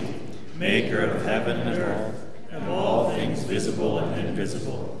Almighty, maker of heaven and earth, of all things visible and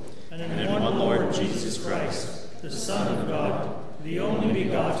invisible, and in one Lord Jesus Christ, the Son of God, the only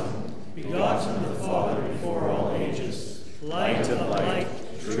begotten, begotten of the Father before all ages, light of light,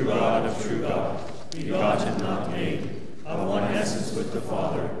 true God of true God, begotten, not made, of one essence with the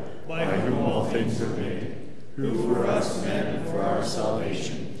Father, by whom all things are made, who for us men and for our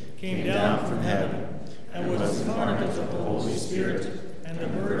salvation came down from heaven, and was incarnate of the Holy Spirit and the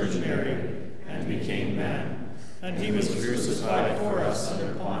Virgin Mary, and became man. And he was crucified for us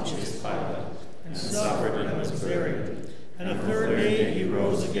under Pontius Pilate, and suffered and was buried. And the third day he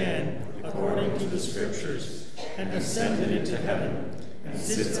rose again, according to the Scriptures, and ascended into heaven, and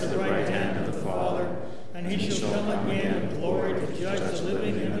sits at the right hand of the Father. And he shall come again in glory to judge the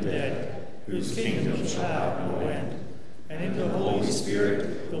living and the dead, whose kingdom shall have no end. And in the Holy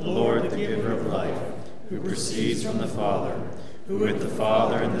Spirit, the Lord, the giver of life, who proceeds from the Father, who with the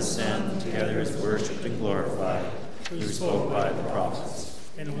Father and the Son together is worshipped and glorified, who spoke by the prophets.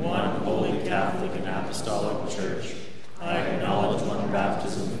 In one holy Catholic and Apostolic Church, I acknowledge one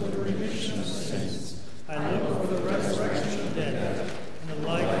baptism for the remission of sins. I look for the resurrection of the dead and the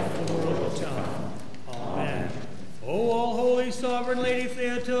life of the world to come. Amen. O all holy sovereign Lady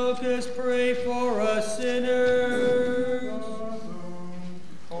Theotokos, pray for us sinners.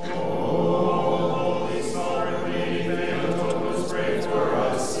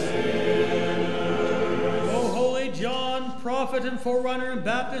 Prophet and forerunner and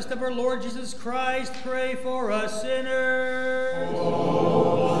Baptist of our Lord Jesus Christ, pray for us sinners. O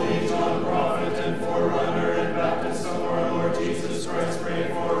holy John, prophet and forerunner and Baptist of our Lord Jesus Christ, pray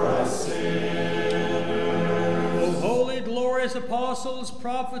for us sinners. O holy, glorious apostles,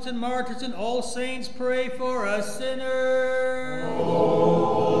 prophets and martyrs and all saints, pray for us sinners. O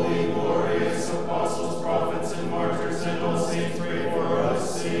holy, glorious apostles, prophets and martyrs and all saints, pray for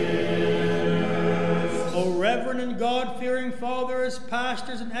us sinners. O reverend and God-fearing fathers,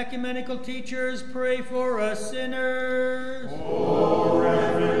 pastors, and ecumenical teachers, pray for us sinners. O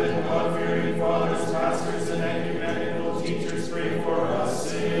reverend and God-fearing fathers, pastors, and ecumenical teachers, pray for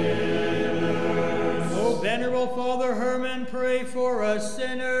us sinners. O venerable Father Herman, pray for us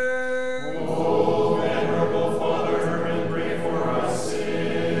sinners. O venerable Father Herman, pray for us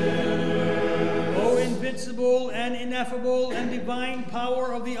sinners. O invincible and ineffable and divine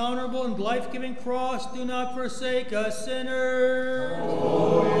power of the honorable and life-giving cross, do not forsake us sinners.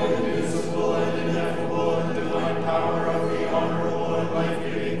 O invisible and ineffable and divine power of the honorable and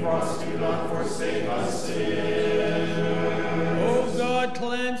life-giving cross, do not forsake us sinners. O God,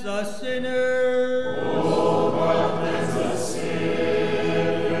 cleanse us sinners. O God, cleanse us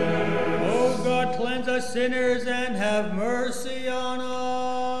sinners. O God, cleanse us sinners and have mercy on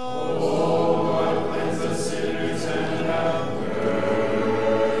us. O God, cleanse us sinners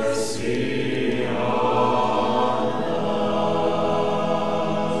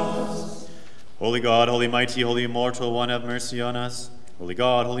Holy God, holy mighty, holy immortal one, have mercy on us. Holy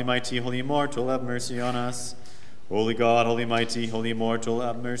God, holy mighty, holy immortal, have mercy on us. Holy God, holy mighty, holy immortal,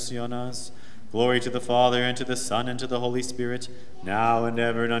 have mercy on us. Glory to the Father, and to the Son, and to the Holy Spirit, now and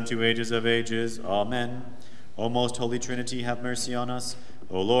ever, and unto ages of ages. Amen. O most holy Trinity, have mercy on us.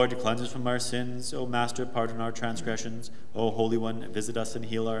 O Lord, cleanse us from our sins. O Master, pardon our transgressions. O Holy One, visit us and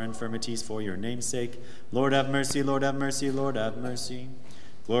heal our infirmities for your name's sake. Lord, have mercy, Lord, have mercy, Lord, have mercy.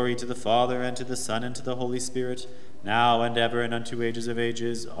 Glory to the Father, and to the Son, and to the Holy Spirit, now and ever, and unto ages of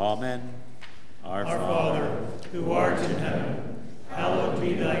ages. Amen. Our Father, who art in heaven, hallowed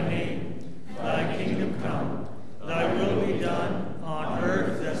be thy name. Thy kingdom come, thy will be done, on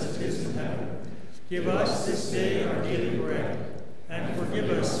earth as it is in heaven. Give us this day our daily bread, and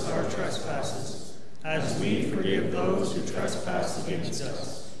forgive us our trespasses, as we forgive those who trespass against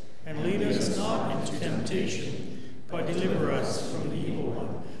us. And lead us not into temptation, but deliver us from the evil one.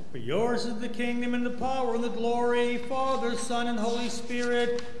 For yours is the kingdom, and the power, and the glory, Father, Son, and Holy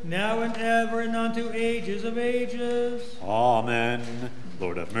Spirit, now and ever, and unto ages of ages. Amen.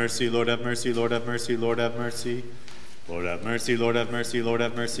 Lord have mercy, Lord have mercy, Lord have mercy, Lord have mercy. Lord have mercy, Lord have mercy, Lord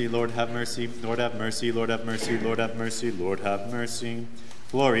have mercy, Lord have mercy, Lord have mercy, Lord have mercy, Lord have mercy, Lord have mercy.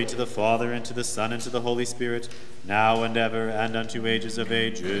 Glory to the Father, and to the Son, and to the Holy Spirit, now and ever, and unto ages of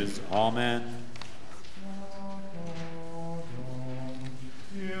ages. Amen.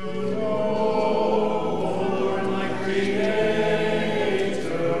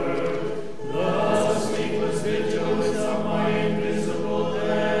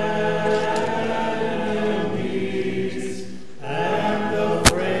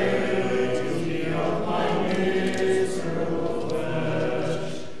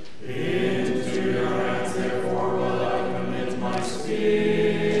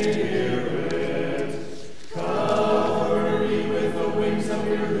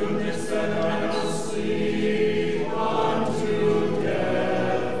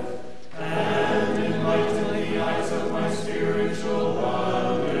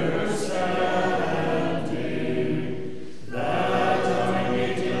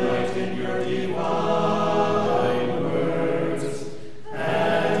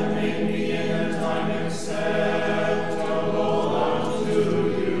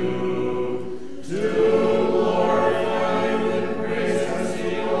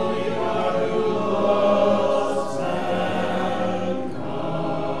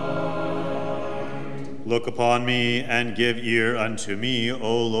 Look upon me and give ear unto me,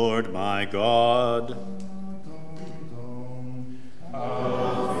 O Lord my God.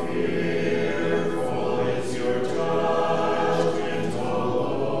 How fearful is your judgment, O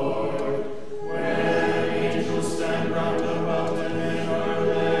Lord, when angels stand round about and men are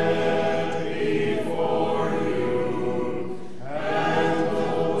led before you, and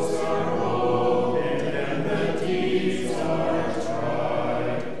those are opened and the deeds are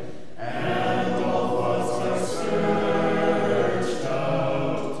tried, and all thoughts are searched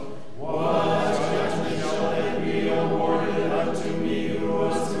out. What judgment shall then be awarded unto me who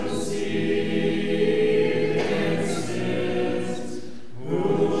was conceived in sins? Who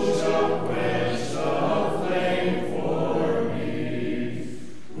shall quench the flame for me?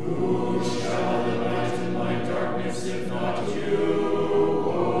 Who shall enlighten my darkness if not you,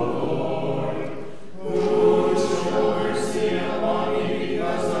 O Lord? Who shall mercy upon me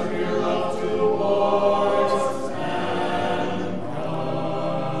because of your love towards mankind?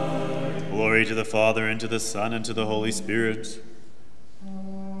 Glory to the Father, and to the Son, and to the Holy Spirit.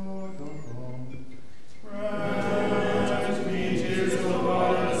 Grant me tears of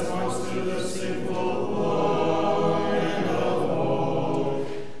God in response to the sinful Lord and of old,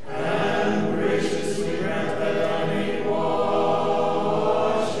 and graciously grant that I may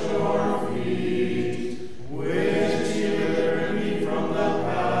wash your feet, which deliver me from the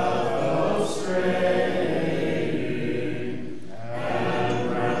path of straying, and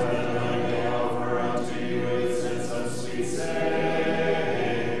grant that I may offer unto you incense of sweet savour,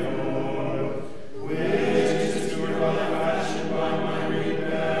 which is your love fashioned by my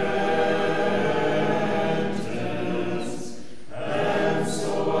repentance. And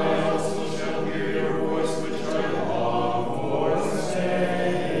so I also shall hear your voice which I long for,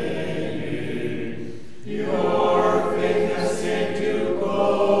 saying, your faith has saved you, go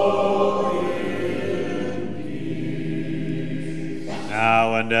in peace.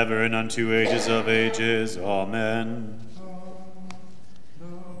 Now and ever, and unto ages of ages. Amen.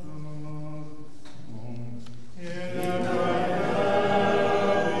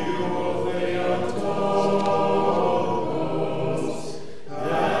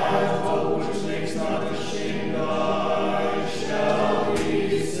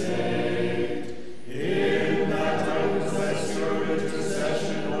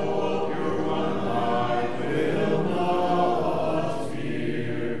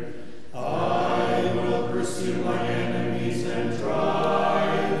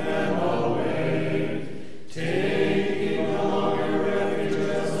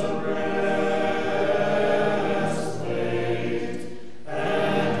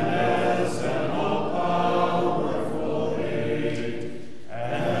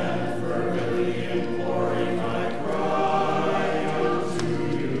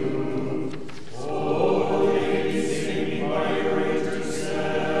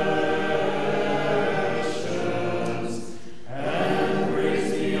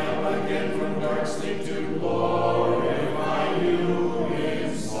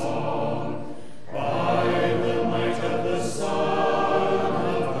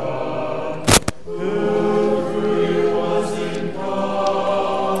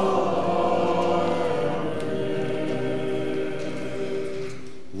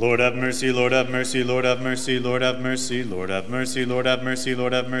 Lord have mercy, Lord have mercy, Lord have mercy, Lord have mercy, Lord have mercy, Lord have mercy,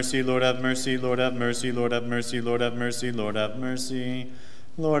 Lord have mercy, Lord have mercy, Lord have mercy, Lord have mercy, Lord have mercy, Lord have mercy.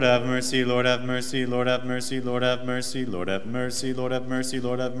 Lord have mercy, Lord have mercy, Lord have mercy, Lord have mercy, Lord have mercy,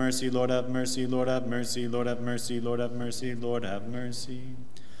 Lord have mercy, Lord have mercy, Lord have mercy, Lord have mercy, Lord have mercy, Lord have mercy, Lord have mercy.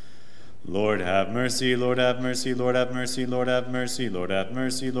 Lord have mercy, Lord have mercy, Lord have mercy, Lord have mercy, Lord have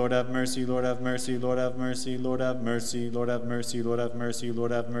mercy, Lord have mercy, Lord have mercy, Lord have mercy, Lord have mercy, Lord have mercy, Lord have mercy,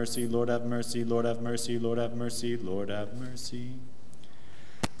 Lord have mercy, Lord have mercy, Lord have mercy, Lord have mercy, Lord have mercy.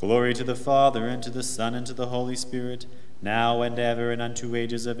 Glory to the Father, and to the Son, and to the Holy Spirit, now and ever, and unto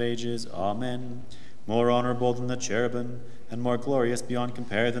ages of ages. Amen. More honorable than the cherubim, and more glorious beyond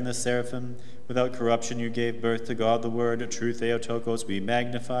compare than the seraphim, without corruption you gave birth to God the Word, true Theotokos, we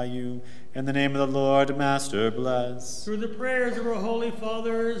magnify you. In the name of the Lord, Master, bless. Through the prayers of our holy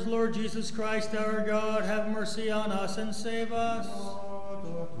fathers, Lord Jesus Christ our God, have mercy on us and save us.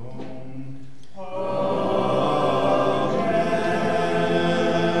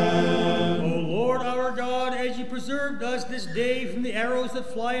 Preserved us this day from the arrows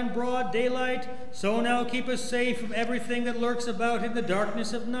that fly in broad daylight, so now keep us safe from everything that lurks about in the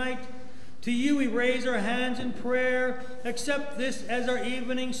darkness of night. To you we raise our hands in prayer. Accept this as our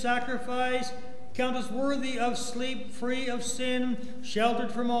evening sacrifice. Count us worthy of sleep, free of sin,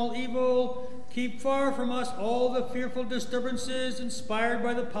 sheltered from all evil. Keep far from us all the fearful disturbances inspired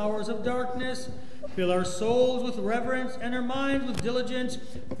by the powers of darkness. Fill our souls with reverence and our minds with diligence,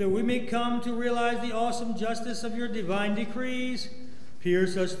 that we may come to realize the awesome justice of your divine decrees.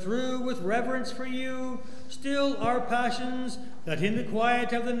 Pierce us through with reverence for you. Still our passions, that in the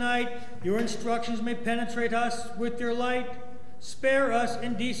quiet of the night your instructions may penetrate us with their light. Spare us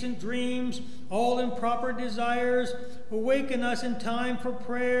indecent dreams, all improper desires. Awaken us in time for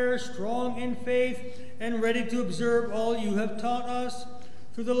prayer, strong in faith, and ready to observe all you have taught us.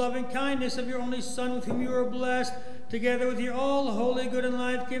 Through the loving kindness of your only Son, with whom you are blessed, together with your all-holy, good, and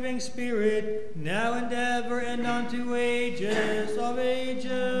life-giving Spirit, now and ever, and unto ages of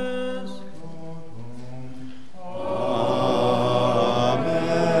ages. Amen.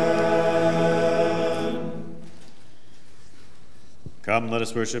 Come, let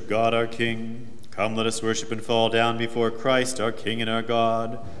us worship God our King. Come, let us worship and fall down before Christ our King and our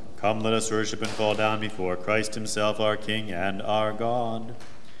God. Come, let us worship and fall down before Christ himself, our King and our God.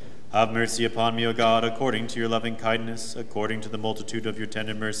 Have mercy upon me, O God, according to your loving kindness, according to the multitude of your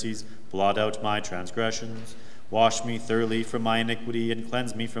tender mercies, blot out my transgressions. Wash me thoroughly from my iniquity, and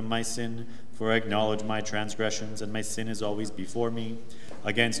cleanse me from my sin, for I acknowledge my transgressions, and my sin is always before me.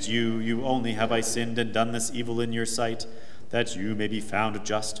 Against you, you only have I sinned, and done this evil in your sight, that you may be found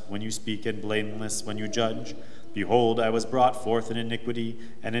just when you speak, and blameless when you judge. Behold, I was brought forth in iniquity,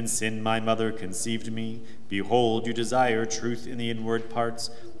 and in sin my mother conceived me. Behold, you desire truth in the inward parts,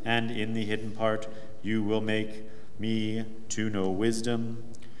 and in the hidden part you will make me to know wisdom.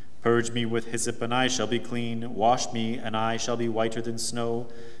 Purge me with hyssop, and I shall be clean. Wash me, and I shall be whiter than snow.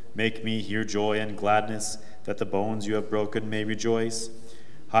 Make me hear joy and gladness, that the bones you have broken may rejoice.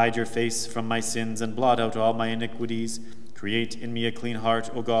 Hide your face from my sins, and blot out all my iniquities. Create in me a clean heart,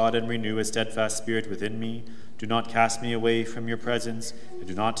 O God, and renew a steadfast spirit within me. Do not cast me away from your presence, and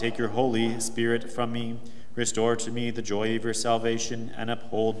do not take your Holy Spirit from me. Restore to me the joy of your salvation, and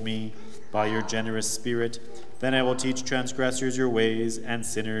uphold me by your generous spirit. Then I will teach transgressors your ways, and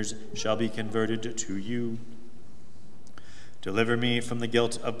sinners shall be converted to you. Deliver me from the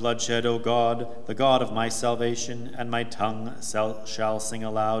guilt of bloodshed, O God, the God of my salvation, and my tongue shall sing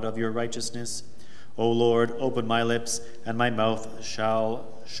aloud of your righteousness. O Lord, open my lips, and my mouth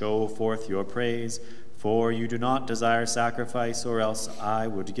shall show forth your praise. For you do not desire sacrifice, or else I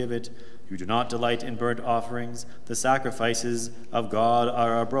would give it. You do not delight in burnt offerings. The sacrifices of God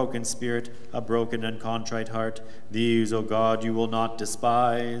are a broken spirit, a broken and contrite heart. These, O God, you will not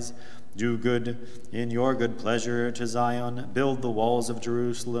despise. Do good in your good pleasure to Zion. Build the walls of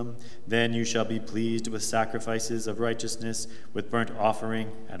Jerusalem. Then you shall be pleased with sacrifices of righteousness, with burnt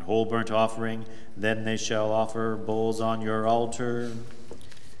offering and whole burnt offering. Then they shall offer bulls on your altar.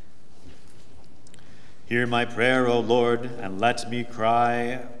 Hear my prayer, O Lord, and let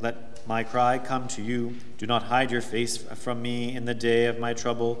my cry come to you. Do not hide your face from me in the day of my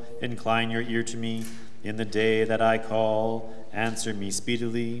trouble. Incline your ear to me in the day that I call. Answer me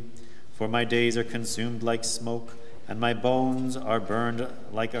speedily. For my days are consumed like smoke, and my bones are burned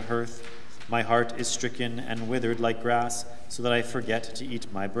like a hearth. My heart is stricken and withered like grass, so that I forget to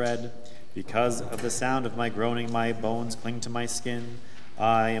eat my bread. Because of the sound of my groaning, my bones cling to my skin.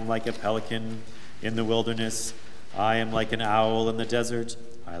 I am like a pelican in the wilderness. I am like an owl in the desert.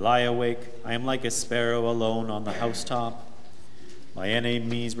 I lie awake. I am like a sparrow alone on the housetop. My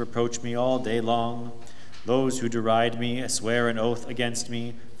enemies reproach me all day long. Those who deride me swear an oath against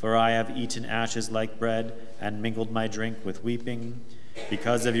me, for I have eaten ashes like bread, and mingled my drink with weeping.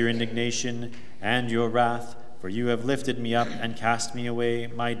 Because of your indignation and your wrath, for you have lifted me up and cast me away,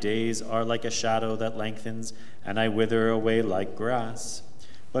 my days are like a shadow that lengthens, and I wither away like grass.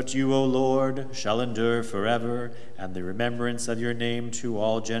 But you, O Lord, shall endure forever, and the remembrance of your name to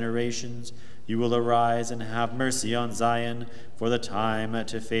all generations. You will arise and have mercy on Zion, for the time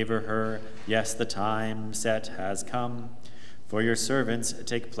to favor her, yes, the time set has come. For your servants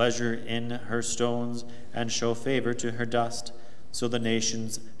take pleasure in her stones, and show favor to her dust. So the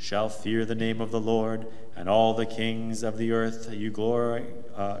nations shall fear the name of the Lord, and all the kings of the earth your glory.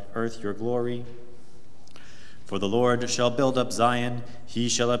 For the Lord shall build up Zion, he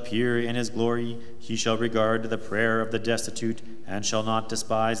shall appear in his glory, he shall regard the prayer of the destitute, and shall not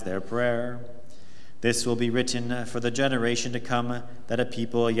despise their prayer. This will be written for the generation to come, that a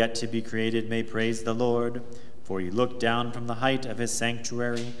people yet to be created may praise the Lord. For he looked down from the height of his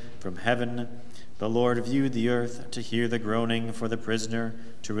sanctuary, from heaven. The Lord viewed the earth to hear the groaning for the prisoner,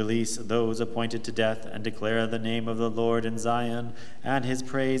 to release those appointed to death, and declare the name of the Lord in Zion, and his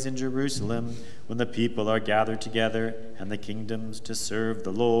praise in Jerusalem, when the people are gathered together, and the kingdoms to serve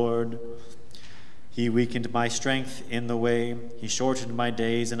the Lord. He weakened my strength in the way. He shortened my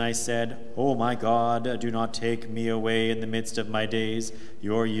days, and I said, O my God, do not take me away in the midst of my days.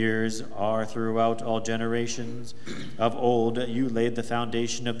 Your years are throughout all generations. Of old you laid the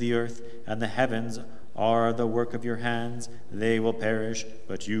foundation of the earth, and the heavens are the work of your hands. They will perish,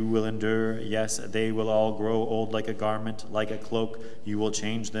 but you will endure. Yes, they will all grow old like a garment, like a cloak. You will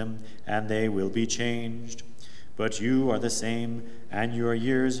change them, and they will be changed. But you are the same, and your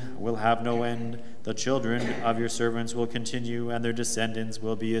years will have no end. The children of your servants will continue, and their descendants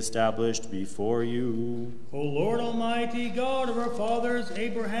will be established before you. O Lord Almighty, God of our fathers,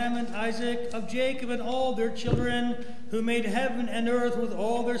 Abraham and Isaac, of Jacob and all their children, who made heaven and earth with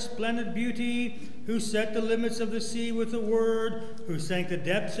all their splendid beauty, who set the limits of the sea with a word, who sank the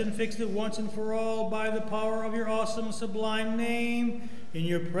depths and fixed it once and for all by the power of your awesome sublime name. In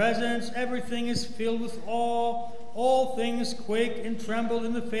your presence everything is filled with awe. All things quake and tremble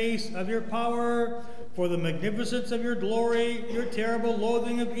in the face of your power. For the magnificence of your glory, your terrible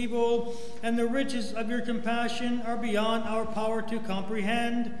loathing of evil, and the riches of your compassion are beyond our power to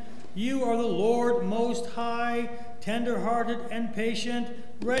comprehend. You are the Lord Most High, tender-hearted and patient,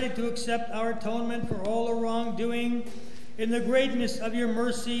 ready to accept our atonement for all our wrongdoing. In the greatness of your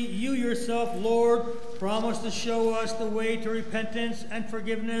mercy, you yourself, Lord, promise to show us the way to repentance and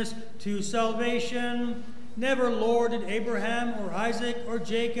forgiveness to salvation. Never, Lord, did Abraham or Isaac or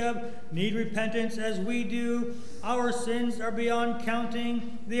Jacob need repentance as we do. Our sins are beyond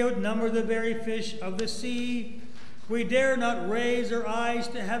counting. They outnumber the very fish of the sea. We dare not raise our eyes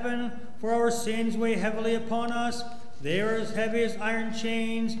to heaven, for our sins weigh heavily upon us. They are as heavy as iron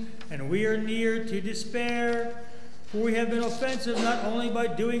chains, and we are near to despair. For we have been offensive not only by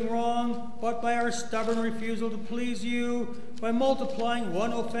doing wrong, but by our stubborn refusal to please you, by multiplying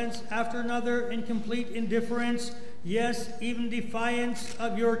one offense after another in complete indifference, yes, even defiance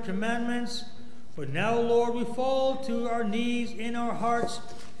of your commandments. But now, Lord, we fall to our knees in our hearts,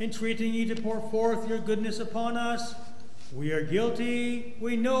 entreating you to pour forth your goodness upon us. We are guilty.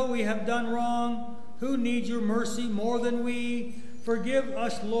 We know we have done wrong. Who needs your mercy more than we? Forgive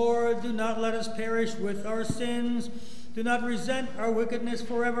us, Lord. Do not let us perish with our sins. Do not resent our wickedness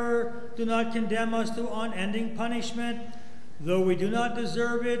forever. Do not condemn us to unending punishment. Though we do not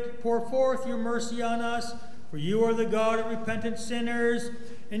deserve it, pour forth your mercy on us, for you are the God of repentant sinners.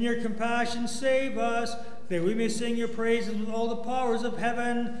 In your compassion save us, that we may sing your praises with all the powers of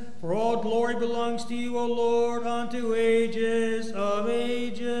heaven. For all glory belongs to you, O Lord, unto ages of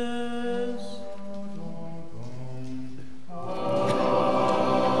ages. Amen.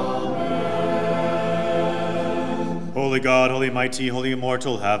 Holy God, holy mighty, holy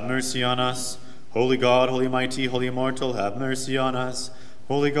immortal, have mercy on us. Holy God, holy mighty, holy immortal, have mercy on us.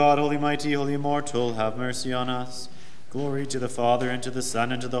 Holy God, holy mighty, holy immortal, have mercy on us. Glory to the Father, and to the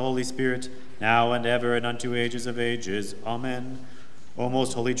Son, and to the Holy Spirit, now and ever, and unto ages of ages. Amen. O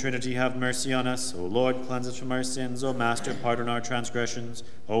most holy Trinity, have mercy on us. O Lord, cleanse us from our sins. O Master, pardon our transgressions.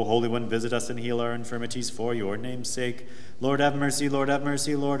 O Holy One, visit us and heal our infirmities for your name's sake. Lord, have mercy. Lord, have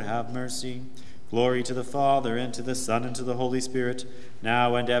mercy. Lord, have mercy. Glory to the Father, and to the Son, and to the Holy Spirit,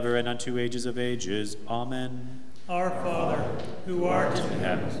 now and ever, and unto ages of ages. Amen. Our Father, who art in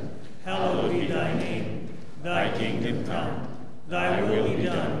heaven, hallowed be thy name. Thy kingdom come, thy will be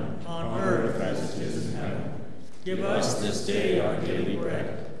done, on earth as it is in heaven. Give us this day our daily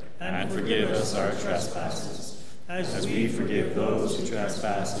bread, and forgive us our trespasses, as we forgive those who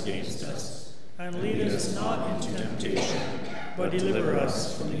trespass against us. And lead us not into temptation, but deliver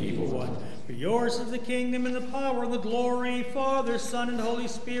us from the evil one. For yours is the kingdom and the power and the glory, Father, Son, and Holy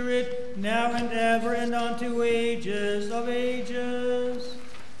Spirit, now and ever and unto ages of ages.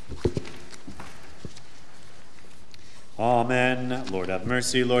 Amen. Lord have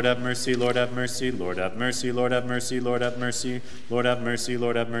mercy, Lord have mercy, Lord have mercy, Lord have mercy, Lord have mercy, Lord have mercy, Lord have mercy,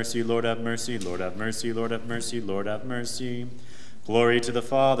 Lord have mercy, Lord have mercy, Lord have mercy, Lord have mercy, Lord have mercy. Glory to the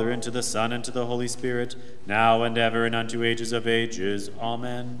Father, and to the Son, and to the Holy Spirit, now and ever and unto ages of ages.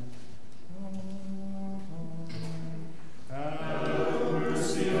 Amen.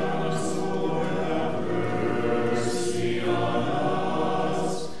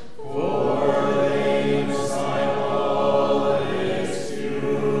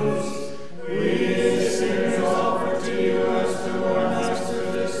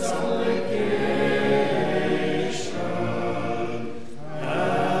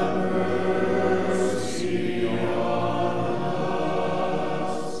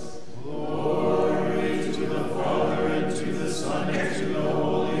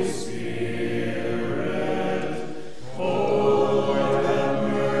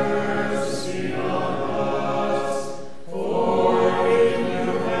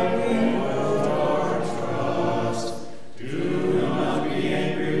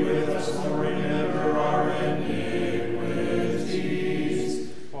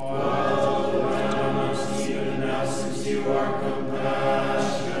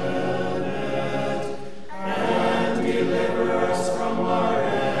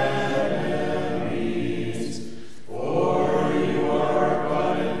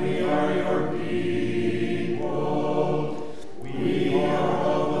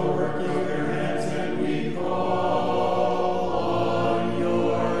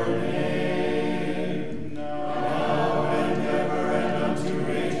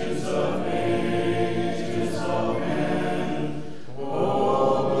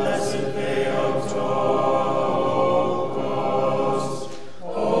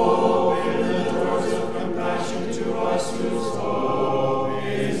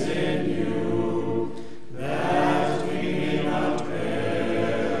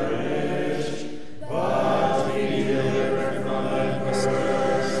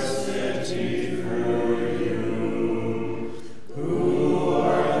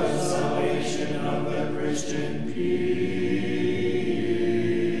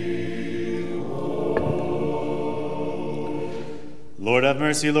 Lord have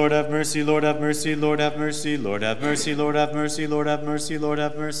mercy, Lord have mercy, Lord have mercy, Lord have mercy, Lord have mercy, Lord have mercy, Lord have mercy, Lord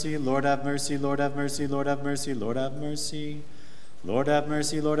have mercy, Lord have mercy, Lord have mercy, Lord have mercy, Lord have mercy. Lord have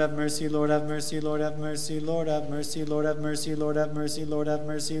mercy, Lord have mercy, Lord have mercy, Lord have mercy, Lord have mercy, Lord have mercy, Lord have mercy, Lord have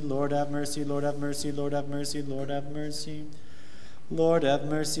mercy, Lord have mercy, Lord have mercy, Lord have mercy, Lord have mercy. Lord have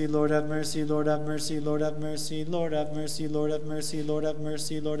mercy, Lord have mercy, Lord have mercy, Lord have mercy, Lord have mercy, Lord have mercy, Lord have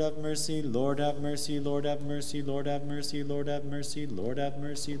mercy, Lord have mercy, Lord have mercy, Lord have mercy, Lord have mercy, Lord have mercy, Lord have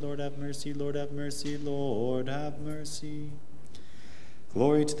mercy, Lord have mercy, Lord have mercy, Lord have mercy.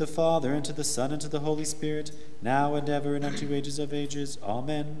 Glory to the Father, and to the Son, and to the Holy Spirit, now and ever, and unto ages of ages.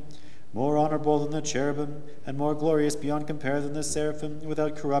 Amen. More honorable than the cherubim, and more glorious beyond compare than the seraphim,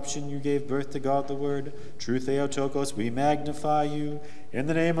 without corruption you gave birth to God the Word. True Theotokos, we magnify you. In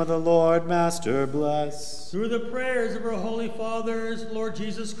the name of the Lord, Master, bless. Through the prayers of our holy fathers, Lord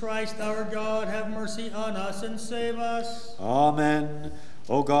Jesus Christ, our God, have mercy on us and save us. Amen.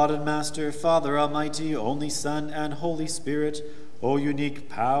 O God and Master, Father Almighty, only Son, and Holy Spirit, O unique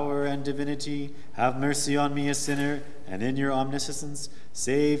power and divinity, have mercy on me, a sinner, and in your omniscience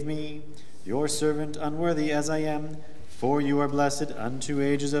save me, your servant, unworthy as I am, for you are blessed unto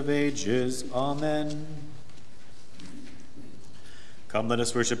ages of ages. Amen. Come, let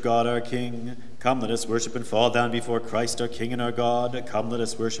us worship God our King. Come, let us worship and fall down before Christ our King and our God. Come, let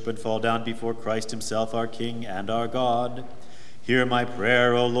us worship and fall down before Christ himself our King and our God. Hear my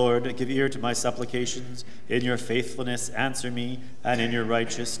prayer, O Lord. Give ear to my supplications. In your faithfulness answer me, and in your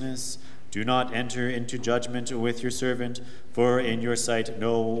righteousness. Do not enter into judgment with your servant, for in your sight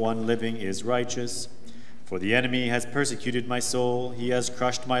no one living is righteous. For the enemy has persecuted my soul. He has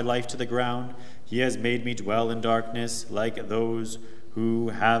crushed my life to the ground. He has made me dwell in darkness, like those who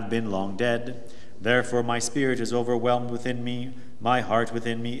have been long dead. Therefore my spirit is overwhelmed within me. My heart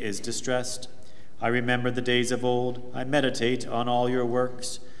within me is distressed. I remember the days of old. I meditate on all your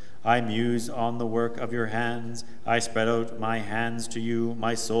works. I muse on the work of your hands. I spread out my hands to you.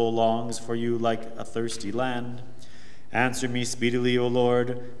 My soul longs for you like a thirsty land. Answer me speedily, O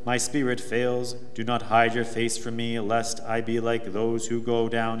Lord. My spirit fails. Do not hide your face from me, lest I be like those who go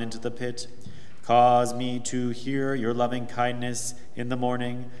down into the pit. Cause me to hear your loving kindness in the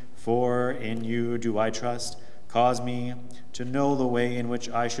morning, for in you do I trust. Cause me to know the way in which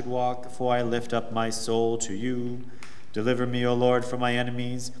I should walk, for I lift up my soul to you. Deliver me, O Lord, from my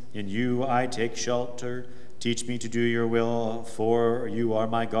enemies. In you I take shelter. Teach me to do your will, for you are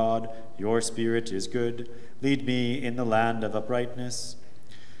my God. Your spirit is good. Lead me in the land of uprightness.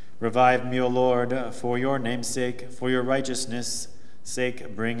 Revive me, O Lord, for your name's sake, for your righteousness'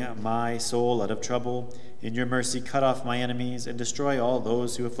 sake. Bring my soul out of trouble. In your mercy cut off my enemies, and destroy all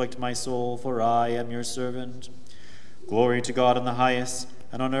those who afflict my soul, for I am your servant. Glory to God in the highest,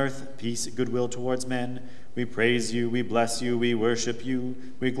 and on earth peace, goodwill towards men. We praise you, we bless you, we worship you,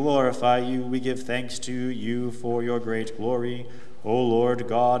 we glorify you, we give thanks to you for your great glory. O Lord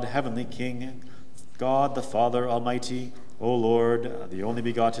God, heavenly King, God the Father Almighty, O Lord, the only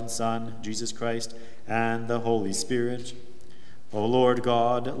begotten Son, Jesus Christ, and the Holy Spirit. O Lord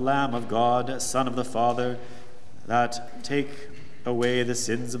God, Lamb of God, Son of the Father, that take away the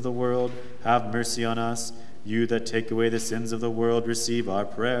sins of the world, have mercy on us. You that take away the sins of the world, receive our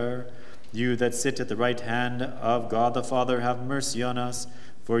prayer. You that sit at the right hand of God the Father, have mercy on us.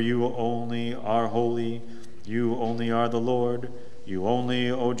 For you only are holy. You only are the Lord. You only,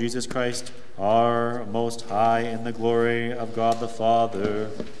 O Jesus Christ, are most high in the glory of God the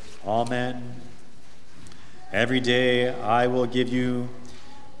Father. Amen. Every day I will give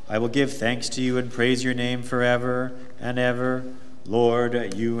thanks to you and praise your name forever and ever.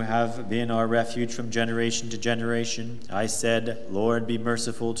 Lord, you have been our refuge from generation to generation. I said, Lord, be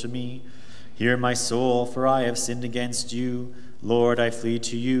merciful to me. Hear my soul, for I have sinned against you. Lord, I flee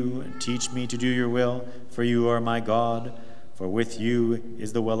to you. Teach me to do your will, for you are my God. For with you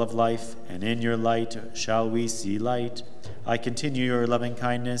is the well of life, and in your light shall we see light. I continue your loving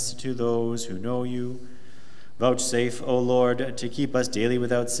kindness to those who know you. Vouchsafe, O Lord, to keep us daily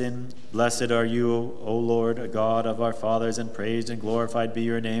without sin. Blessed are you, O Lord, God of our fathers, and praised and glorified be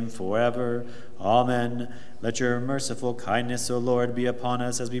your name forever. Amen. Let your merciful kindness, O Lord, be upon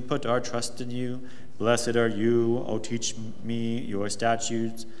us as we put our trust in you. Blessed are you, O teach me your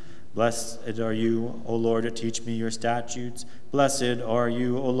statutes. Blessed are you, O Lord, teach me your statutes. Blessed are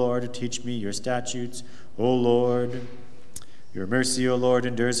you, O Lord, teach me your statutes. O Lord, your mercy, O Lord,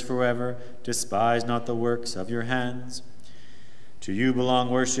 endures forever. Despise not the works of your hands. To you belong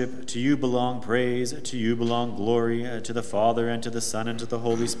worship, to you belong praise, to you belong glory, to the Father, and to the Son, and to the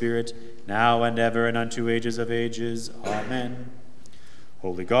Holy Spirit, now and ever, and unto ages of ages. Amen.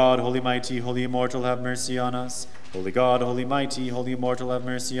 Holy God, holy mighty, holy immortal, have mercy on us. Holy God, holy mighty, holy immortal, have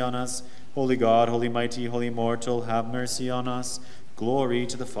mercy on us. Holy God, holy mighty, holy immortal, have mercy on us. Glory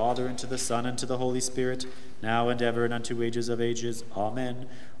to the Father, and to the Son, and to the Holy Spirit, now and ever, and unto ages of ages. Amen.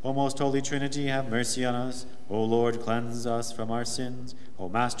 O most holy Trinity, have mercy on us. O Lord, cleanse us from our sins. O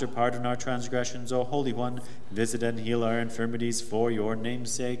Master, pardon our transgressions. O Holy One, visit and heal our infirmities for your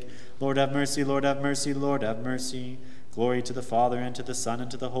name's sake. Lord, have mercy, Lord, have mercy, Lord, have mercy. Glory to the Father, and to the Son, and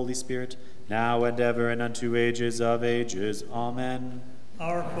to the Holy Spirit, now and ever, and unto ages of ages. Amen.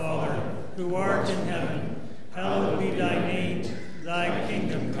 Our Father, who art in heaven, hallowed be thy name. Thy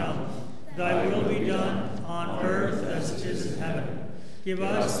kingdom come. Thy will be done on earth as it is in heaven. Give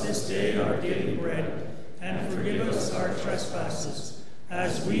us this day our daily bread, and forgive us our trespasses,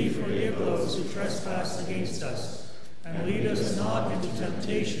 as we forgive those who trespass against us. And lead us not into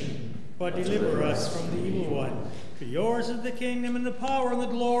temptation, but deliver us from the evil one. For yours is the kingdom, and the power, and the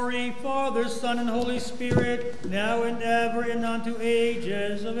glory, Father, Son, and Holy Spirit, now and ever, and unto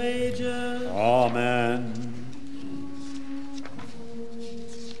ages of ages. Amen.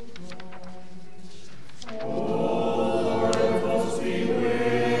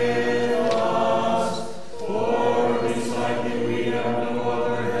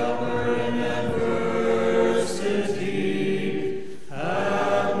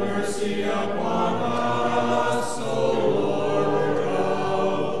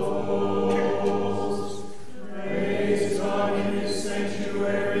 Praise God in his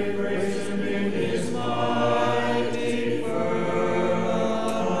sanctuary, praise him in his might.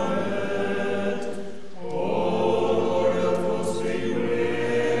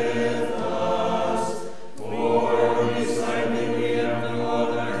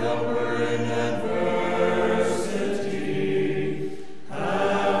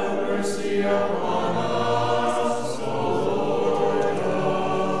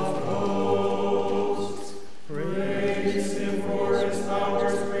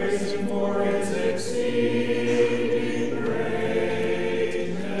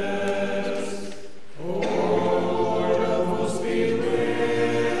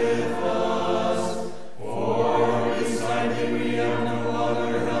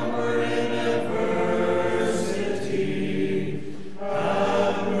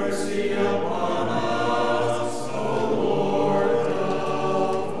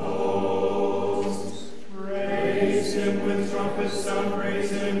 sound,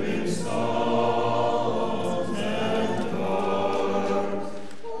 praise him in psalms and harps.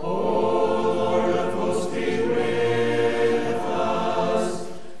 O Lord of hosts, be with us,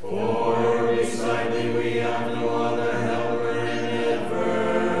 for beside thee we have no other helper in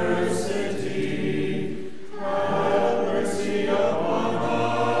adversity. Have mercy upon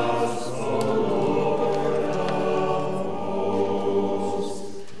us, O Lord of hosts.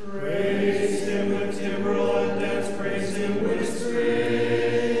 Praise him with timbrel and dance, praise him with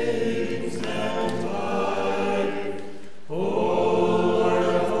strings and pipe. O Lord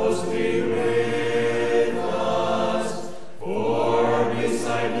of hosts, be with us, for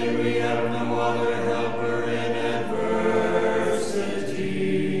beside thee we have no other helper in adversity.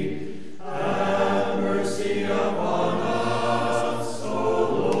 Have mercy upon us, O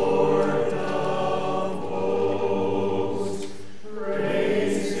Lord of hosts.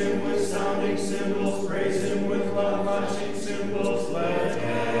 Praise him with sounding cymbals, praise him with loud marching cymbals. Let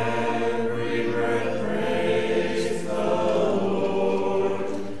every breath praise the Lord.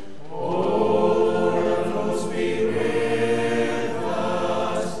 O Lord of hosts, be with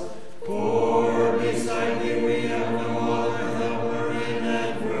us, for beside thee we have no other helper in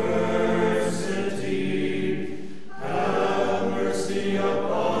adversity. Have mercy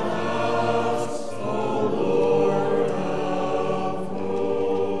upon us, O Lord of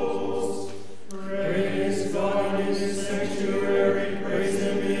hosts. Praise God in his sanctuary, praise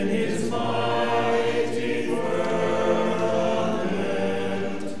him in his mighty firmament.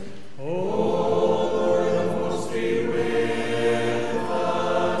 O Lord of hosts, be with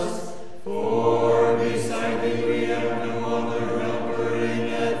us, for beside thee we have no other helper in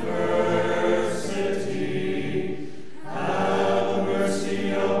adversity. Have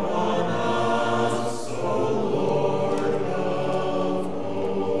mercy upon us, O Lord of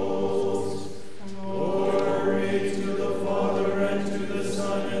hosts. Glory to the Father, and to the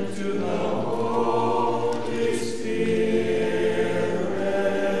Son, and to the Holy Spirit.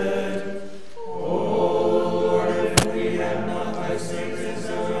 O Lord, if we have not thy saints as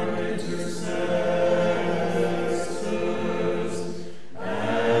our intercessors,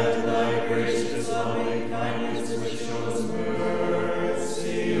 and thy gracious loving kindness which shows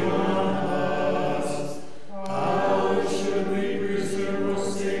mercy on us, how should we presume, O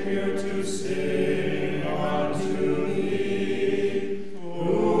Savior, to sing unto thee,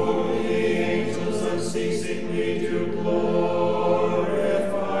 whom the angels unceasingly do glorify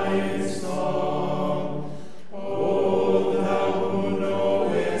in song? O thou who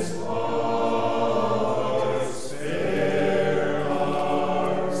knowest hearts, spare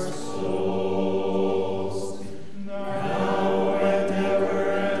our souls, now and ever,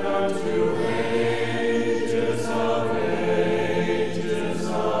 and unto ages of ages.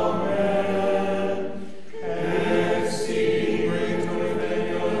 Amen. Exceeding great within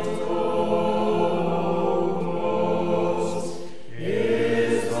your host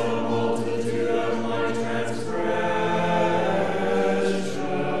is the multitude of my transgressions.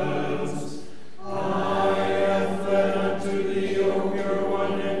 I have fled unto thee, O pure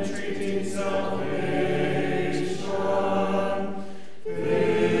one, entreating salvation.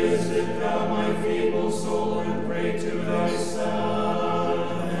 Visit thou my feeble soul, and pray to thy Son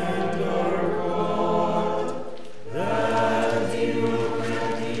and our God, that he will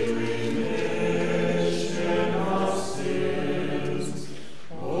grant me remission of sins.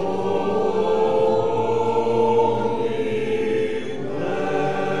 Holy,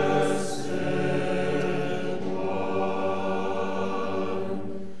 blessed one.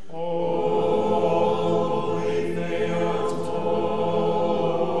 O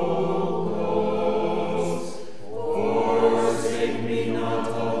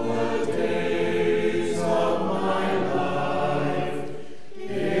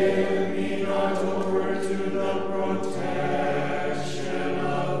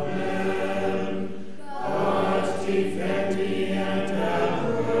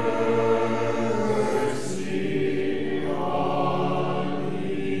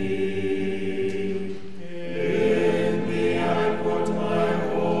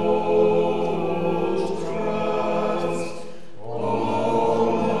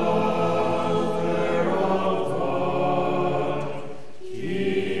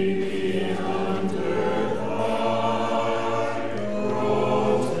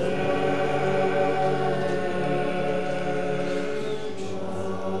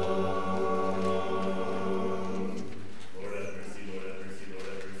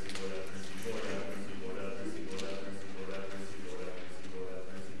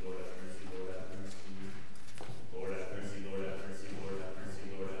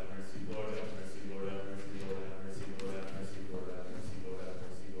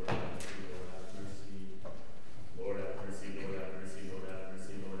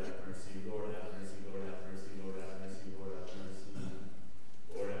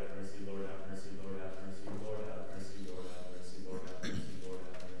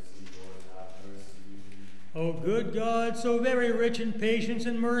good God, so very rich in patience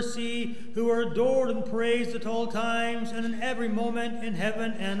and mercy, who are adored and praised at all times and in every moment in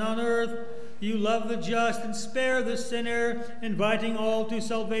heaven and on earth, you love the just and spare the sinner, inviting all to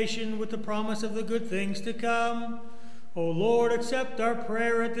salvation with the promise of the good things to come. O Lord, accept our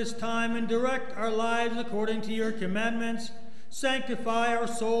prayer at this time and direct our lives according to your commandments. Sanctify our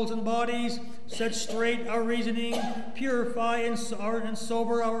souls and bodies, set straight our reasoning, purify and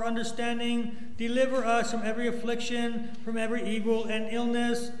sober our understanding, deliver us from every affliction, from every evil and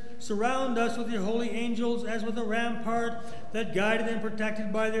illness. Surround us with your holy angels as with a rampart, that guided and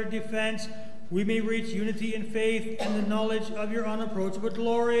protected by their defense, we may reach unity in faith and the knowledge of your unapproachable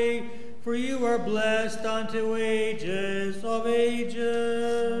glory. For you are blessed unto ages of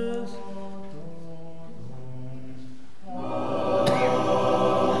ages.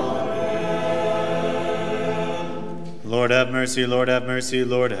 Lord have mercy, Lord have mercy,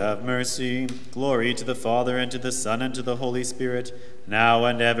 Lord have mercy. Glory to the Father, and to the Son, and to the Holy Spirit, now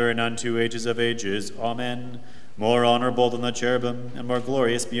and ever, and unto ages of ages. Amen. More honorable than the cherubim, and more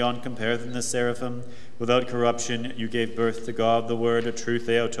glorious beyond compare than the seraphim, without corruption you gave birth to God, the Word, a true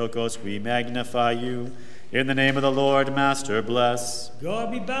Theotokos. We magnify you. In the name of the Lord, Master, bless.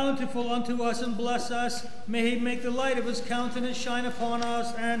 God be bountiful unto us and bless us. May he make the light of his countenance shine upon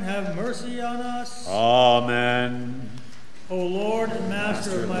us and have mercy on us. Amen. O Lord and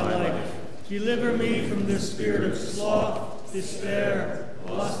Master of my life, deliver me from this spirit of sloth, despair,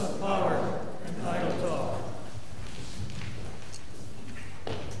 lust of power, and idle talk.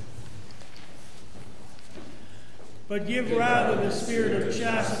 But give rather the spirit of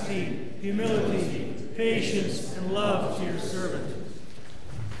chastity, humility, patience, and love to your servant.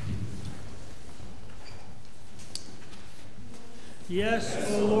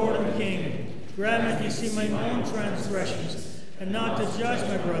 Yes, O Lord and King, grant me to see my own transgressions, and not to judge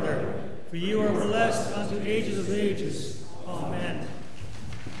my brother, for you are blessed unto ages of ages. Amen.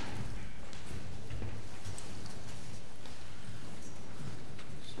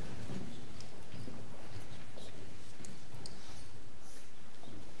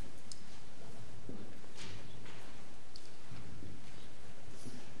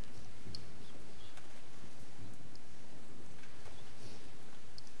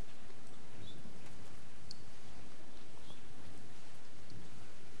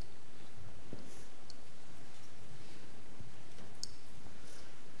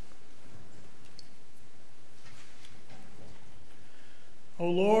 O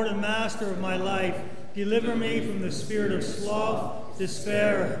Lord and Master of my life, deliver me from the spirit of sloth,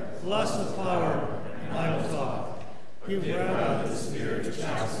 despair, lust of power, and idle talk. Give rather the spirit of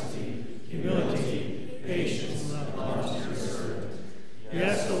chastity, humility, patience, and love to your servant.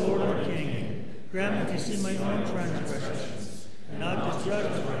 Yes, O Lord and King, grant me to see my own transgressions, and not to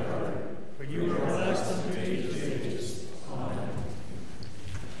judge my brother, for you are blessed unto ages of ages. Amen.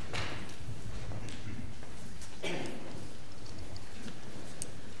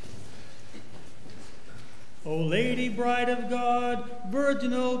 O Lady, Bride of God,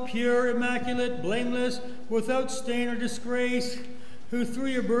 virginal, pure, immaculate, blameless, without stain or disgrace, who through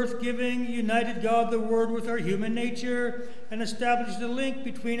your birth-giving united God the Word with our human nature, and established the link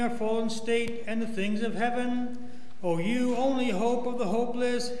between our fallen state and the things of heaven. O you, only hope of the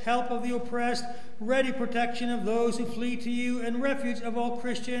hopeless, help of the oppressed, ready protection of those who flee to you, and refuge of all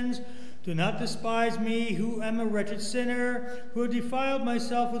Christians, do not despise me, who am a wretched sinner, who have defiled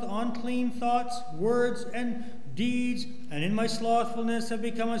myself with unclean thoughts, words, and deeds, and in my slothfulness have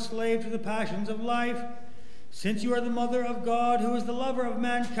become a slave to the passions of life. Since you are the Mother of God, who is the lover of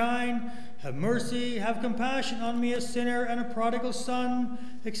mankind, have mercy, have compassion on me, a sinner and a prodigal son.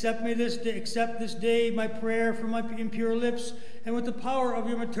 Accept this day my prayer from my impure lips, and with the power of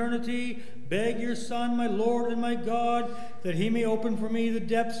your maternity, beg your Son, my Lord and my God, that he may open for me the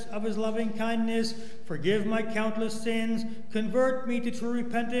depths of his loving kindness, forgive my countless sins, convert me to true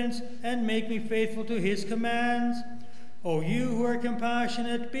repentance, and make me faithful to his commands. O you who are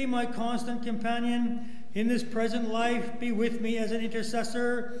compassionate, be my constant companion. In this present life, be with me as an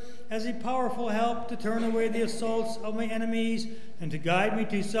intercessor, as a powerful help to turn away the assaults of my enemies, and to guide me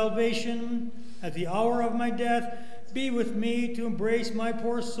to salvation. At the hour of my death, be with me to embrace my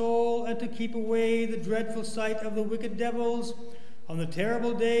poor soul, and to keep away the dreadful sight of the wicked devils. On the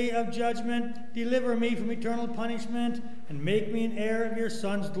terrible day of judgment, deliver me from eternal punishment, and make me an heir of your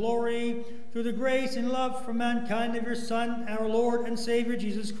Son's glory, through the grace and love for mankind of your Son, our Lord and Savior,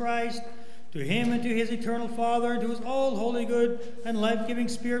 Jesus Christ. To him and to his eternal Father, and to his all holy, good, and life-giving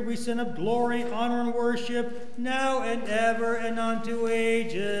Spirit, we send up glory, honor, and worship, now and ever, and unto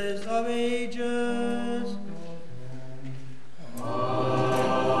ages of ages.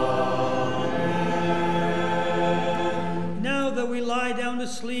 Amen. to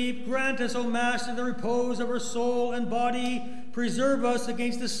sleep. Grant us, O Master, the repose of our soul and body. Preserve us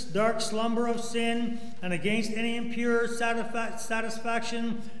against this dark slumber of sin and against any impure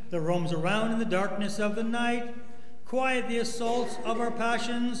satisfaction that roams around in the darkness of the night. Quiet the assaults of our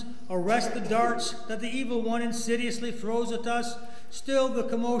passions. Arrest the darts that the evil one insidiously throws at us. Still the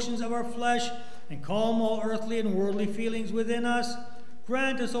commotions of our flesh and calm all earthly and worldly feelings within us.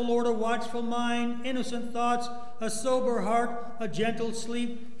 Grant us, O Lord, a watchful mind, innocent thoughts, a sober heart, a gentle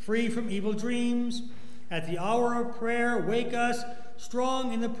sleep, free from evil dreams. At the hour of prayer, wake us,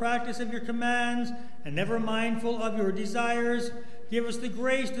 strong in the practice of your commands, and never mindful of your desires. Give us the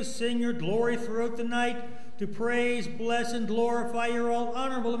grace to sing your glory throughout the night, to praise, bless, and glorify your all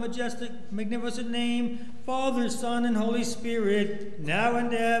honorable and majestic, magnificent name, Father, Son, and Holy Spirit, now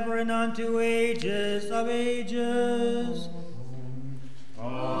and ever, and unto ages of ages. O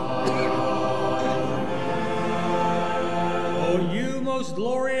you, most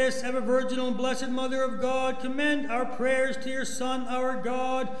glorious, ever virginal and blessed Mother of God, commend our prayers to your Son, our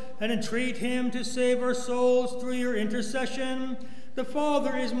God, and entreat him to save our souls through your intercession. The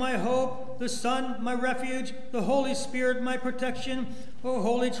Father is my hope, the Son my refuge, the Holy Spirit my protection. O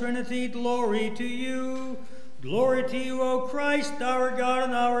Holy Trinity, glory to you. Glory to you, O Christ, our God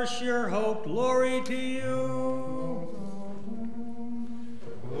and our sure hope. Glory to you.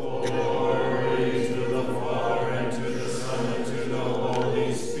 Glory to the Father, and to the Son, and to the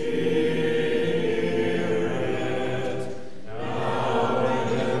Holy Spirit, now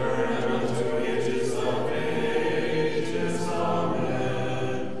and ever, and unto ages of ages.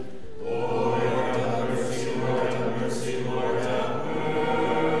 Amen. Lord have mercy, Lord have mercy, Lord have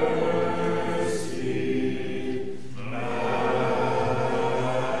mercy.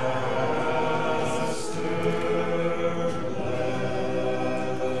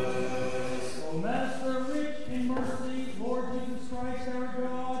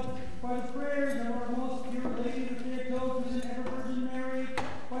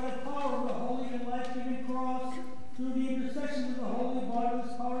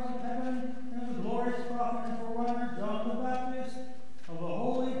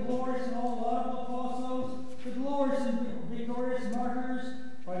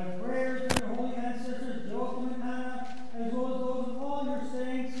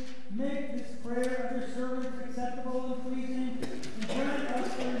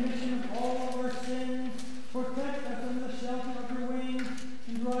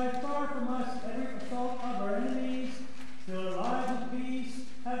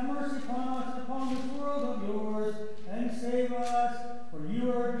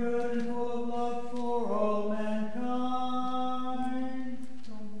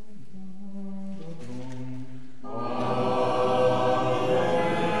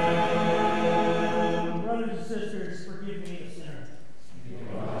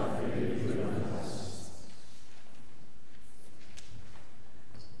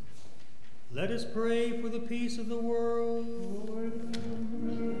 Let us pray for the peace of the world,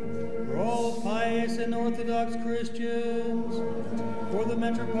 for all pious and Orthodox Christians, for the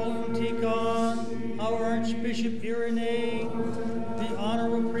Metropolitan Tikhon, our Archbishop Irenee, the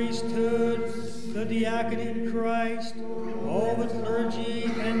honorable priesthood, the diaconate in Christ, all the clergy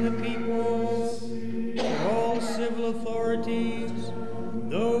and the people, for all civil authorities,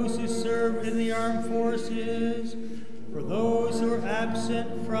 those who serve in the armed forces, for those who are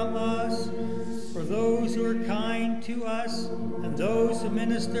absent from us, for those who are kind to us and those who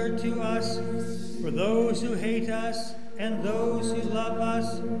minister to us, for those who hate us and those who love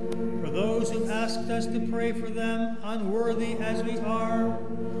us, for those who asked us to pray for them, unworthy as we are,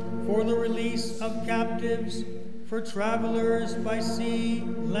 for the release of captives, for travelers by sea,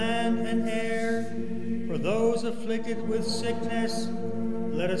 land, and air, for those afflicted with sickness.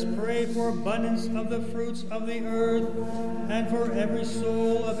 Let us pray for abundance of the fruits of the earth, and for every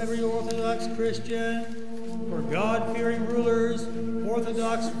soul of every Orthodox Christian, for God-fearing rulers,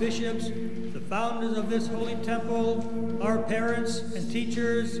 Orthodox bishops, the founders of this holy temple, our parents and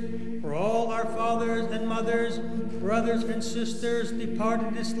teachers, for all our fathers and mothers, brothers and sisters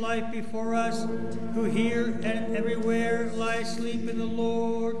departed this life before us, who here and everywhere lie asleep in the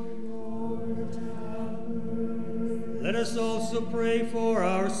Lord. Let us also pray for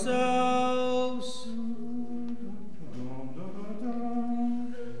ourselves.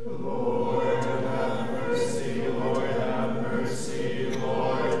 Lord have mercy, Lord have mercy,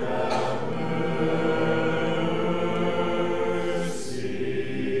 Lord have mercy.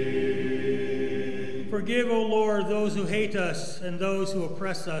 Forgive, O Lord, those who hate us and those who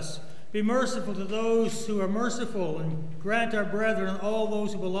oppress us. Be merciful to those who are merciful, and grant our brethren and all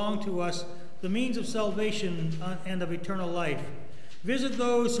those who belong to us the means of salvation and of eternal life. Visit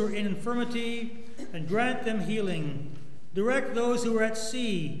those who are in infirmity and grant them healing. Direct those who are at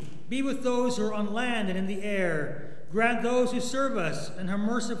sea. Be with those who are on land and in the air. Grant those who serve us and are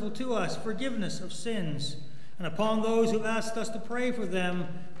merciful to us forgiveness of sins. And upon those who asked us to pray for them,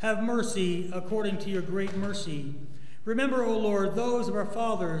 have mercy according to your great mercy. Remember, O Lord, those of our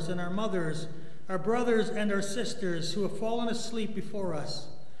fathers and our mothers, our brothers and our sisters who have fallen asleep before us.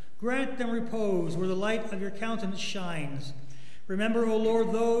 Grant them repose where the light of your countenance shines. Remember, O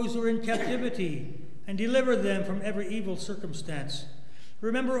Lord, those who are in captivity, and deliver them from every evil circumstance.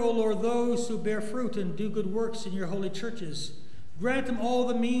 Remember, O Lord, those who bear fruit and do good works in your holy churches. Grant them all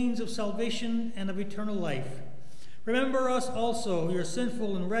the means of salvation and of eternal life. Remember us also, your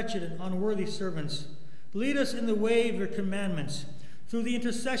sinful and wretched and unworthy servants. Lead us in the way of your commandments, through the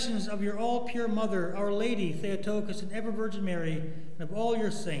intercessions of your all-pure Mother, Our Lady, Theotokos, and ever-Virgin Mary, and of all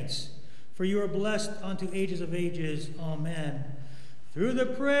your saints. For you are blessed unto ages of ages. Amen. Through the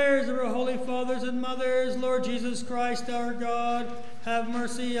prayers of our holy fathers and mothers, Lord Jesus Christ our God, have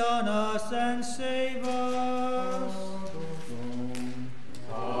mercy on us and save us.